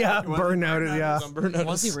 Yeah, Was it Burn Burn Notice. Yeah. Notice? Burn Notice.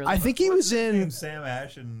 Was he really? I think he was in. Sam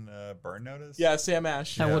Ash and Burn Notice. Yeah, Sam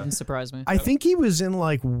Ash. That wouldn't surprise me. I think he was in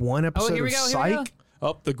like one episode here we of go, here we Psych. go.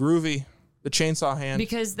 Oh, the groovy. The chainsaw hand.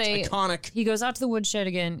 Because they iconic. He goes out to the woodshed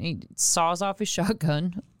again. He saws off his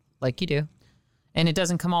shotgun, like you do, and it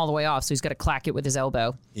doesn't come all the way off. So he's got to clack it with his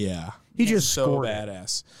elbow. Yeah. He just so scored it.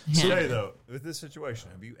 badass. Say though, with this situation,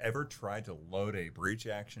 have you ever tried to load a breech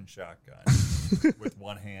action shotgun with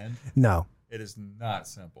one hand? No. It is not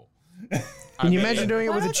simple. Can you imagine doing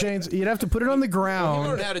it with a chain? You'd have to put it on the You ground.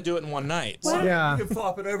 learned how to do it in one night. Yeah. You can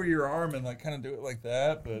flop it over your arm and like kind of do it like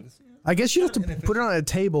that, but I guess you'd have to put it on a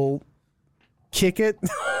table kick it,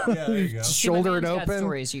 Yeah, there you go. shoulder it See, my man's got open.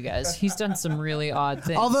 stories, you guys. He's done some really odd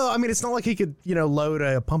things. Although, I mean, it's not like he could, load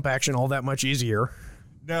a pump action all that much easier.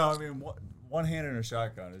 No, I mean, one hand in a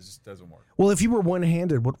shotgun, it just doesn't work. Well, if you were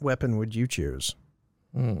one-handed, what weapon would you choose?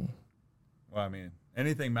 Well, I mean,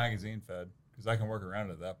 anything magazine fed, because I can work around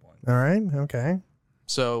it at that point. All right. Okay.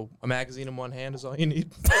 So a magazine in one hand is all you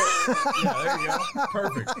need. Yeah, there you go.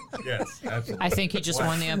 Perfect. Yes, absolutely. I think he just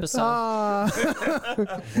won the episode. Well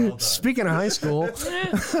done. Speaking of high school,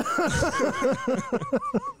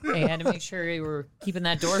 Hey, I had to make sure you were keeping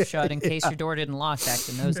that door shut in case your door didn't lock back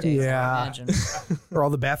in those days. Yeah. I imagine. or all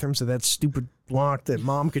the bathrooms have that stupid lock that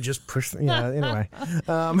mom could just push. Yeah. Anyway.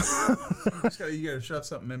 You gotta shove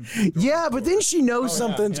something in. Yeah, but then she knows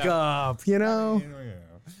something's up.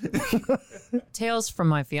 Tales from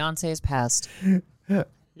my fiance's past.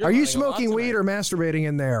 Are you smoking weed or masturbating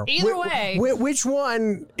in there? Either way. Which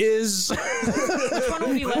one is? Which one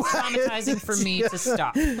would be less traumatizing for me to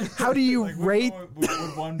stop? How do you rate? Would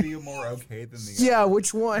one be more okay than the other? Yeah,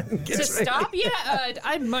 which one? To stop? Yeah,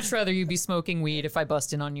 I'd much rather you be smoking weed if I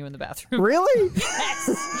bust in on you in the bathroom. Really? Yes.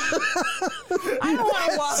 I don't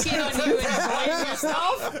want to walk in on you enjoying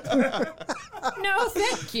yourself. No,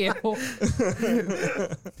 thank you.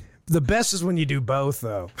 The best is when you do both,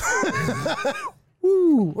 though.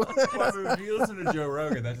 Woo. Well, if you listen to Joe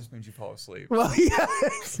Rogan, that just means you fall asleep. Well, yeah.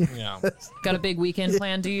 Yeah. Got a big weekend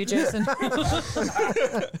plan, do you, Jason? KY.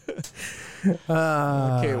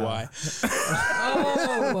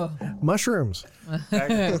 Oh, Mushrooms. Back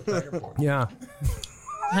and forth. Yeah.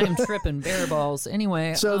 I am tripping bear balls.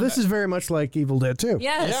 Anyway, So this is very much like Evil Dead 2.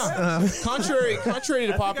 yes. Yeah. Contrary to I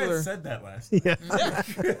think I popular. said that last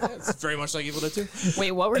It's very much like Evil Dead 2.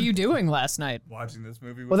 Wait, what were you doing last night? watching this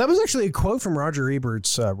movie. Well, that was actually a quote from Roger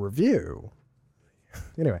Ebert's review.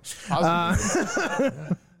 Anyway.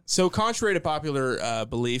 So, contrary to popular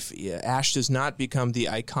belief, Ash does not become the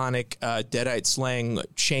iconic Deadite slaying,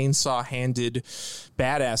 chainsaw-handed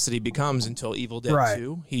badass that he becomes until Evil Dead Right.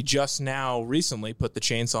 2. He just now recently put the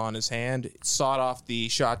chainsaw in his hand, sawed off the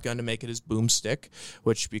shotgun to make it his boomstick,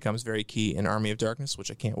 which becomes very key in Army of Darkness,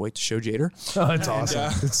 which I can't wait to show Jader. Oh, it's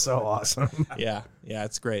awesome. It's so awesome. Yeah,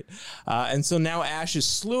 it's great. And so now Ash is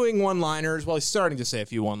slewing one-liners. Well, he's starting to say a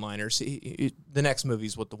few one-liners. The next movie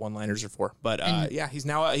is what the one-liners are for. But he's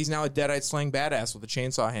now a Deadite slaying badass with a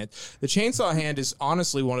chainsaw hand. The chainsaw hand is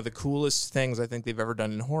honestly one of the coolest things I think they've ever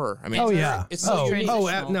done in horror. I mean, it's so unique.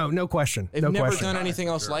 No question. They've no never question. done anything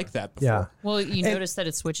else like that before. Yeah. Well, you notice that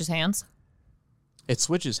it switches hands. It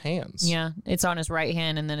switches hands. Yeah, it's on his right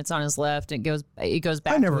hand and then it's on his left. It goes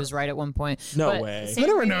back to his right at one point. No But way. I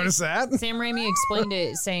never noticed that. Sam Raimi explained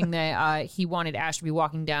it, saying that he wanted Ash to be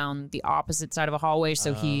walking down the opposite side of a hallway,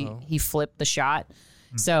 so he flipped the shot.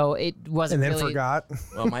 So it wasn't And then really. forgot.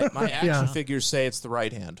 Well, my action figures say it's the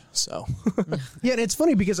right hand. So Yeah, and it's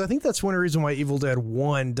funny because I think that's one reason why Evil Dead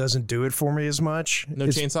 1 doesn't do it for me as much. no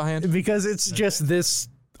chainsaw hand. Because it's just this,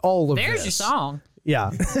 all of There's this. your song.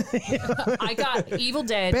 Yeah. I got Evil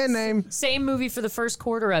Dead. Band name. Same movie for the first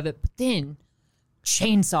quarter of it, but then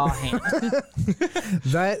chainsaw hand.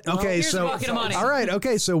 Okay, here's a bucket of money. all right,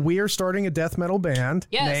 okay, so we are starting a death metal band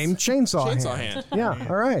Yes. named Chainsaw Chainsaw Hand. hand. Yeah,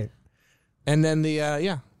 all right. And then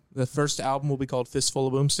the first album will be called Fistful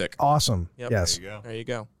of Boomstick. Awesome. Yep. Yes. There you go. There you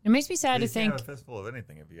go. It makes me sad to You can't think. have a fistful of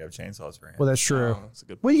anything if you have chainsaws for hands. Well, that's true. Oh, that's a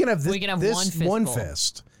good Well, you can have this, We can have this one one fistful.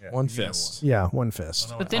 fist. Yeah, one you can have fist. Yeah, one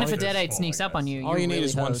fist. But then if a All Deadite fistful, sneaks I up on guess. you, All you're you need really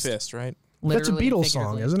is one hosed. fist, right? That's a Literally, Beatles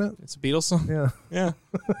song, figuratively. isn't it? It's a Beatles song. Yeah. Yeah.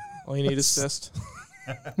 All you need is fist.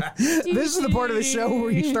 This is the part of the show where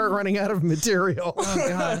you start running out of material. Oh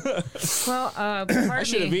God. Well, I pardon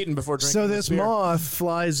should have me. eaten before drinking So this beer. moth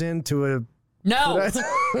flies into a. No,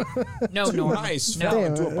 no, Norm. Nice. No. Fell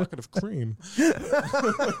into a bucket of cream.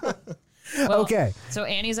 Well, Okay, So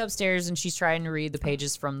Annie's upstairs and she's trying to read the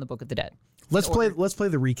pages from the Book of the Dead. let's play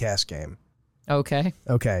the recast game. Okay.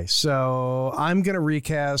 Okay, so I'm gonna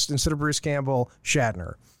recast instead of Bruce Campbell,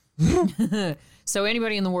 Shatner. So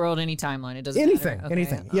anybody in the world, any timeline, it doesn't Anything, matter. Okay.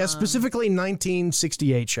 anything. Yeah, specifically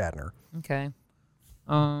 1968 Shatner. Okay.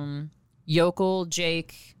 Yokel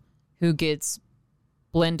Jake, who gets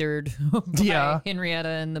blendered by Yeah. Henrietta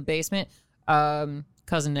in the basement.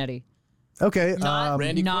 Cousin Eddie. Okay, Not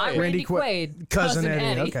Randy not Quaid. Randy Randy Quaid. Quaid. Cousin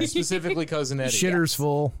Eddie, okay. Specifically Cousin Eddie. Shitter's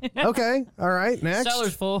full. Okay, all right, next.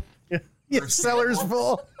 Cellar's full. Yeah, Cellar's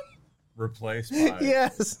full. Replaced by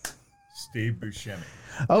Yes. Steve Buscemi.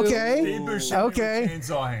 Okay. Steve Buscemi Okay. with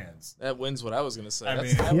chainsaw hands. That wins what I was going to say. I That's,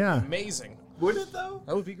 mean- that would Yeah. be amazing. Would it though?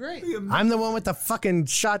 That would be great. I'm the one with the fucking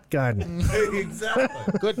shotgun.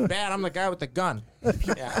 Exactly. Good and bad. I'm the guy with the gun.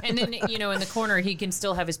 Yeah. And then, in the corner, he can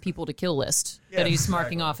still have his people to kill list that he's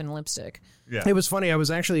marking off in lipstick. Yeah. It was funny. I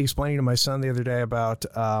was actually explaining to my son the other day about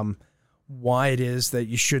why it is that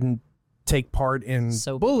you shouldn't take part in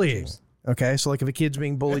So bullying. Okay, so like if a kid's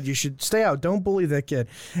being bullied, you should stay out. Don't bully that kid.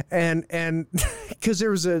 And because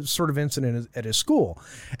there was a sort of incident at his school,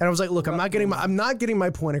 and I was like, look, I'm not getting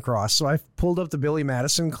my point across. So I pulled up the Billy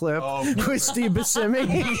Madison clip with Steve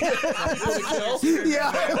Buscemi.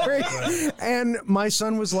 Yeah, and my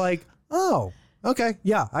son was like, oh. Okay,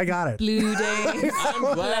 yeah, I got it. Blue days. I'm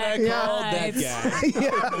glad I called that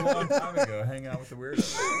guy. A long time ago, hang out with the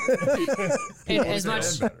weirdo. And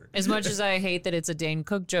as much as I hate that it's a Dane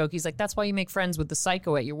Cook joke, he's like, that's why you make friends with the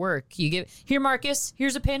psycho at your work. You give, here, Marcus,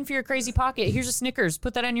 here's a pin for your crazy pocket. Here's a Snickers.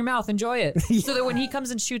 Put that on your mouth. Enjoy it. So that when he comes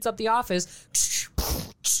and shoots up the office,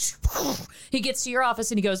 he gets to your office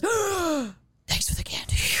and he goes, thanks for the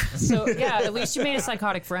candy. So, yeah, at least you made a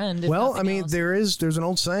psychotic friend. Well, I mean, there's an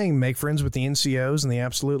old saying, make friends with the NCOs and the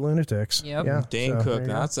absolute lunatics. Yep. Yeah, Dane so, Cook. there you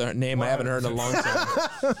go. That's a name I haven't heard in a long time.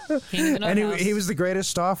 King of the And Nut House. he was the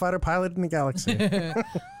greatest starfighter pilot in the galaxy. All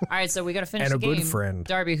right, so we got to finish And the a game. good friend.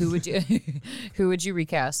 Darby, who would you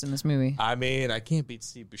recast in this movie? I mean, I can't beat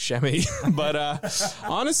Steve Buscemi, but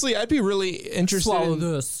honestly, I'd be really interested. Swallow in,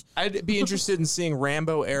 this. I'd be interested in seeing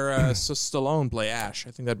Rambo era Stallone play Ash.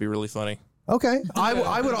 I think that'd be really funny. Okay, I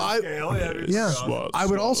would. Yeah, I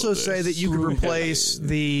would also Swallow say this. that you could replace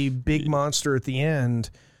the big monster at the end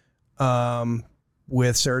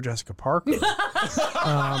with Sarah Jessica Parker.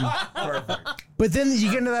 But then you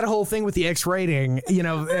get into that whole thing with the X rating,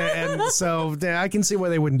 and so I can see why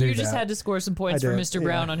they wouldn't do You that. just had to score some points I for did, Mr.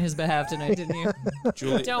 Brown on his behalf tonight, didn't you?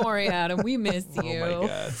 Julie. Don't worry, Adam. We miss you. Oh my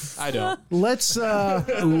god, I don't. Let's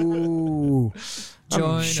Join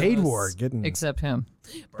Shade us. War getting Except him.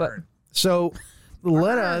 But so.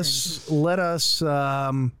 Let us let's do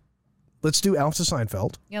Alf to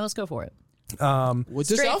Seinfeld. yeah, let's go for it. Does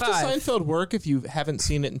Straight Alf to five. Seinfeld work if you haven't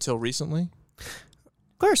seen it until recently?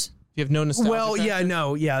 Of course. You have no nostalgia. Well, factor? yeah,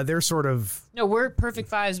 no, yeah, they're sort of. No, we're perfect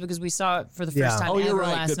fives because we saw it for the first Yeah. time Oh, you're ever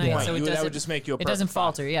right. last Good night. point. So That doesn't, would just make you a it doesn't perfect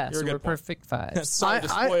falter. five. Yeah, You're a so good we're point. perfect fives. Sorry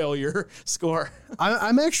to I- spoil your score.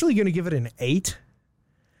 I'm actually going to give it an 8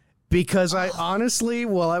 because I honestly,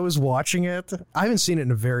 while I was watching it, I haven't seen it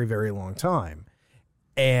in a very, very long time.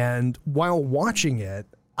 And while watching it,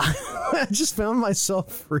 I just found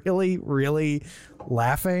myself really, really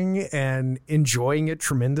laughing and enjoying it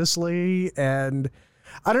tremendously. And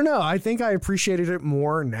I don't know, I think I appreciated it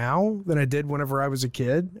more now than I did whenever I was a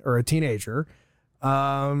kid or a teenager.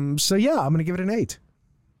 So yeah, I'm going to give it an 8.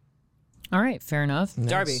 All right, fair enough.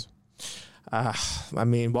 Darby. I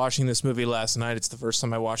mean, watching this movie last night, it's the first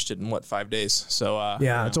time I watched it in 5 days. So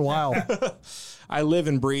Yeah, it's a while. I live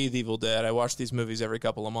and breathe Evil Dead. I watch these movies every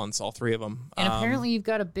couple of months, all 3 of them. And apparently you've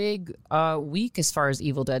got a big week as far as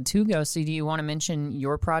Evil Dead 2 goes. So do you want to mention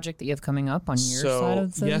your project that you have coming up on your side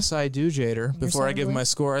of the... yes, I do, Jader. Before side I of give the my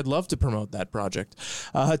score, I'd love to promote that project.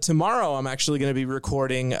 Tomorrow, I'm actually going to be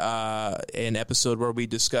recording an episode where we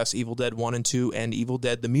discuss Evil Dead 1 and 2 and Evil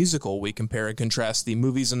Dead the Musical. We compare and contrast the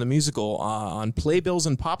movies and the musical on Playbills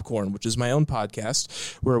and Popcorn, which is my own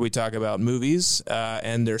podcast, where we talk about movies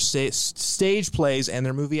and their stage plays and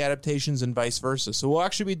their movie adaptations and vice versa. So we'll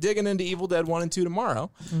actually be digging into Evil Dead 1 and 2 tomorrow.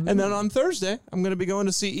 Mm-hmm. And then on Thursday, I'm going to be going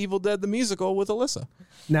to see Evil Dead the Musical with Alyssa.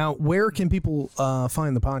 Now, where can people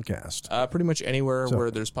find the podcast? Pretty much anywhere where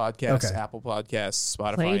there's podcasts, Okay. Apple Podcasts,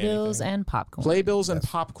 Spotify, Playbills anything. and popcorn. Playbills and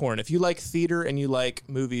Popcorn. If you like theater and you like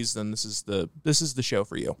movies, then this is the show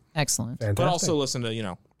for you. Excellent. Fantastic. But also listen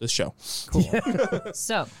to this show.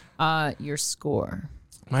 So, your score.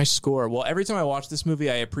 My score. Well, every time I watch this movie,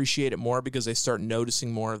 I appreciate it more because I start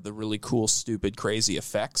noticing more of the really cool, stupid, crazy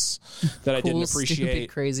effects that I didn't Cool, appreciate. stupid,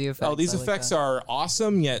 crazy effects. Oh, these I like effects that. are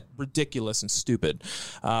awesome yet ridiculous and stupid.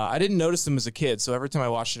 I didn't notice them as a kid, so every time I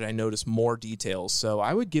watched it, I noticed more details. So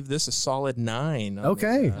I would give this a solid 9. On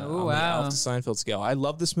Okay. the, Oh, on wow. the Alf to Seinfeld scale. I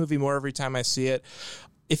love this movie more every time I see it.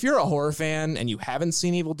 If you're a horror fan and you haven't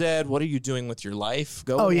seen Evil Dead, what are you doing with your life?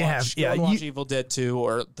 Go and you watch, have. go Yeah, and watch you- Evil Dead 2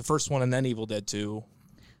 or the first one and then Evil Dead 2.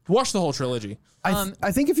 Watch the whole trilogy.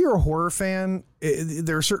 I think if you're a horror fan,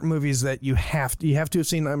 there are certain movies that you have to have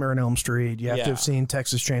seen Nightmare on Elm Street. You have to have seen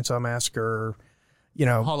Texas Chainsaw Massacre.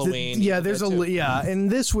 Halloween, yeah, Evil there's Dead 2. and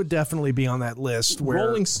this would definitely be on that list. Where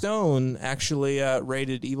Rolling Stone actually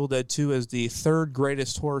rated Evil Dead 2 as the 3rd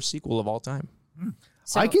greatest horror sequel of all time.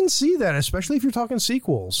 So, I can see that, especially if you're talking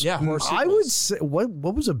sequels. Yeah, horror I would sequels. say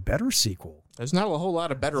what was a better sequel? There's not a whole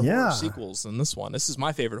lot of better Yeah. horror sequels than this one. This is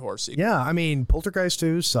my favorite horror sequel. Yeah, I mean Poltergeist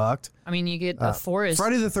 2 sucked. I mean, you get a forest.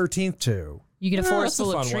 Friday the 13th 2 You get a forest that's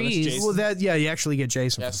a full of fun one. It's trees. Jason. Well, you actually get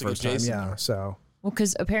Jason Yes, for you the get first time. Jason Yeah, there. so Well,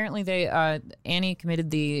 because apparently Annie committed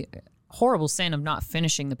the horrible sin of not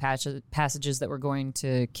finishing the passages that were going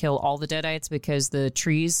to kill all the Deadites because the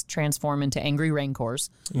trees transform into angry rancors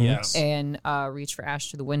Yes. and reach for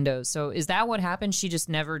Ash through the windows. So is that what happened? She just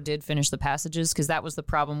never did finish the passages because that was the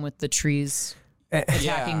problem with the trees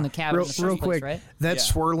attacking the cabin real, in the real first place, quick, right? that Yeah.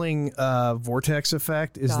 swirling vortex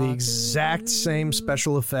effect is the exact same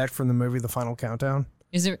special effect from the movie The Final Countdown.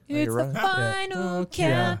 Is there? It's you're the right. final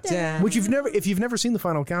countdown. Which if you've never seen The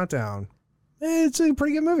Final Countdown, it's a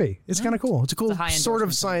pretty good movie. It's kind of cool. It's a cool It's a high sort of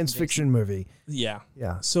endorsement science from fiction movie. Yeah.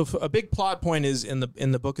 Yeah. So a big plot point is in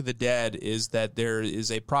the Book of the Dead is that there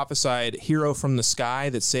is a prophesied hero from the sky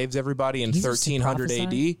that saves everybody in He's just 1300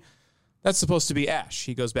 prophesied? AD. That's supposed to be Ash.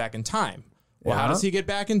 He goes back in time. Well, how Yeah. does he get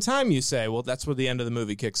back in time, you say? Well, that's where the end of the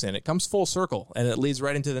movie kicks in. It comes full circle, and it leads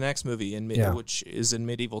right into the next movie, which is in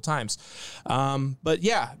medieval times. But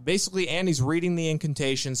yeah, basically, Annie's reading the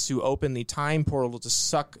incantations to open the time portal to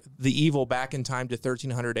suck the evil back in time to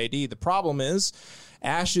 1300 AD. The problem is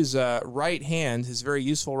Ash's right hand, his very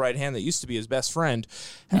useful right hand that used to be his best friend,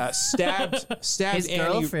 stabbed His Annie.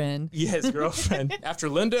 girlfriend. Yeah, his girlfriend. After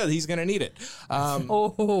Linda, he's going to need it.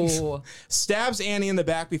 Oh, Stabs Annie in the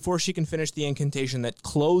back before she can finish the incantation that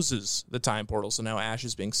closes the time portal. So now Ash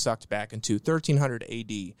is being sucked back into 1300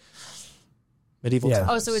 AD. Medieval Yeah.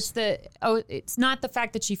 times. oh, so it's not the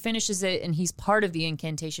fact that she finishes it and he's part of the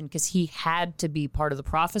incantation because he had to be part of the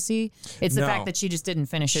prophecy. It's the No. fact that she just didn't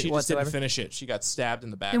finish it She just whatsoever. didn't finish it. She got stabbed in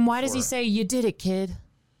the back. Then why does he before. say you did it, kid?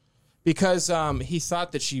 Because he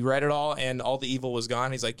thought that she read it all and all the evil was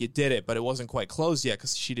gone. He's like, you did it, but it wasn't quite closed yet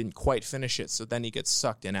because she didn't quite finish it. So then he gets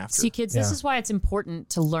sucked in after. See, kids, this Yeah. is why it's important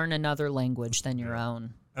to learn another language than your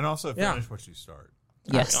own. And also Yeah. finish what you start.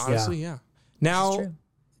 Yes. Honestly, yeah. Now, true.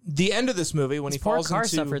 the end of this movie, when he Poor falls car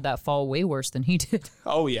into... suffered that fall way worse than he did.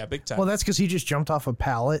 Oh, yeah, big time. Well, that's because he just jumped off a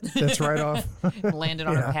pallet that's right off. Landed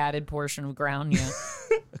on a padded portion of ground. Yeah.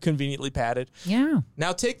 Conveniently padded. Yeah.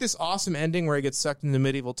 Now take this awesome ending where he gets sucked into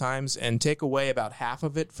medieval times and take away about half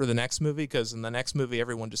of it for the next movie, because in the next movie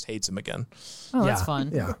everyone just hates him again. Oh, that's Yeah,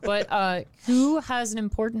 fun. yeah. But who has an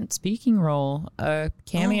important speaking role, a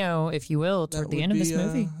cameo, if you will, toward the end of this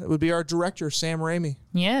movie? It would be our director, Sam Raimi.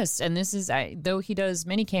 Yes, and this is though he does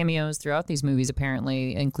many cameos throughout these movies,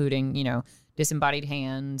 apparently, including disembodied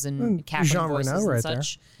hands and cackling Jean voices Reno and right there.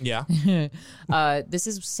 such. Yeah. This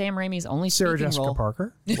is Sam Raimi's only Sarah speaking Jessica role.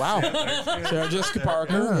 Parker. Wow. Sarah Jessica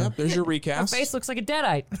Parker. Yep, there's your recast. Face looks like a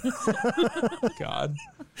deadite. God.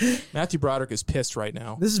 Matthew Broderick is pissed right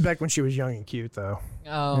now. This is back when she was young and cute, though.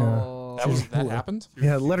 Oh, That happened?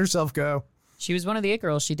 Yeah, let herself go. she was one of the it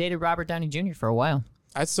girls. She dated Robert Downey Jr. for a while.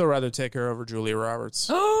 I'd still rather take her over Julia Roberts.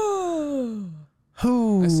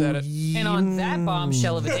 Who? I said it. And on that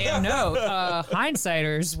bombshell of a damn note,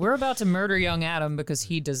 hindsighters, we're about to murder young Adam because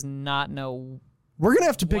he does not know. We're gonna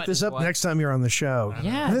have to pick What this is up what? next time you're on the show.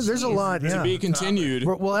 Yeah, there's a geez. lot. To Yeah, be continued.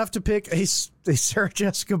 We'll have to pick a Sarah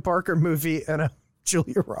Jessica Parker movie and a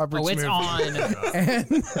Julia Roberts Oh, it's movie. on. And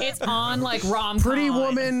It's on like rom. Pretty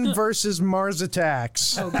Woman versus Mars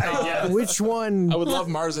Attacks. Oh God. Which one? I would love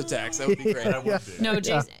Mars Attacks. That would be great. That would be. No,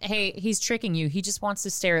 Jason, hey, he's tricking you. He just wants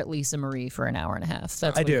to stare at Lisa Marie for an hour and a half.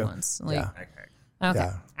 That's what he do. wants. Like, Yeah.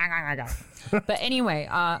 okay. Yeah. But anyway,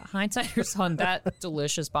 hindsighters on that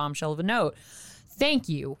delicious bombshell of a note. Thank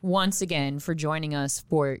you once again for joining us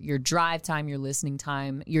for your drive time, your listening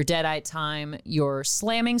time, your Deadite time, your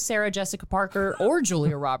slamming Sarah Jessica Parker or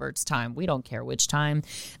Julia Roberts time. We don't care which time.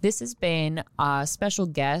 This has been special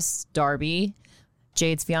guests, Darby,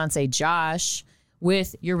 Jade's fiance, Josh,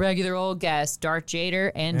 with your regular old guests, Darth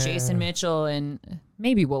Jader and Jason Mitchell. And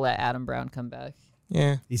maybe we'll let Adam Brown come back.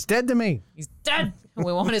 Yeah. He's dead to me. He's dead.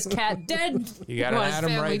 We want his cat dead. You got We an want his Adam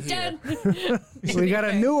family right dead. We got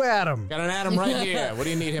a new Adam. Got an Adam right here. What do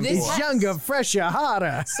you need him This for? He's younger, fresher,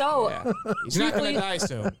 hotter. So, He's not going to die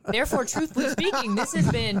soon. therefore, truthfully speaking, this has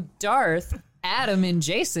been Darth, Adam, and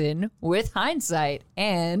Jason with hindsight,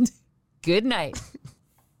 and good night.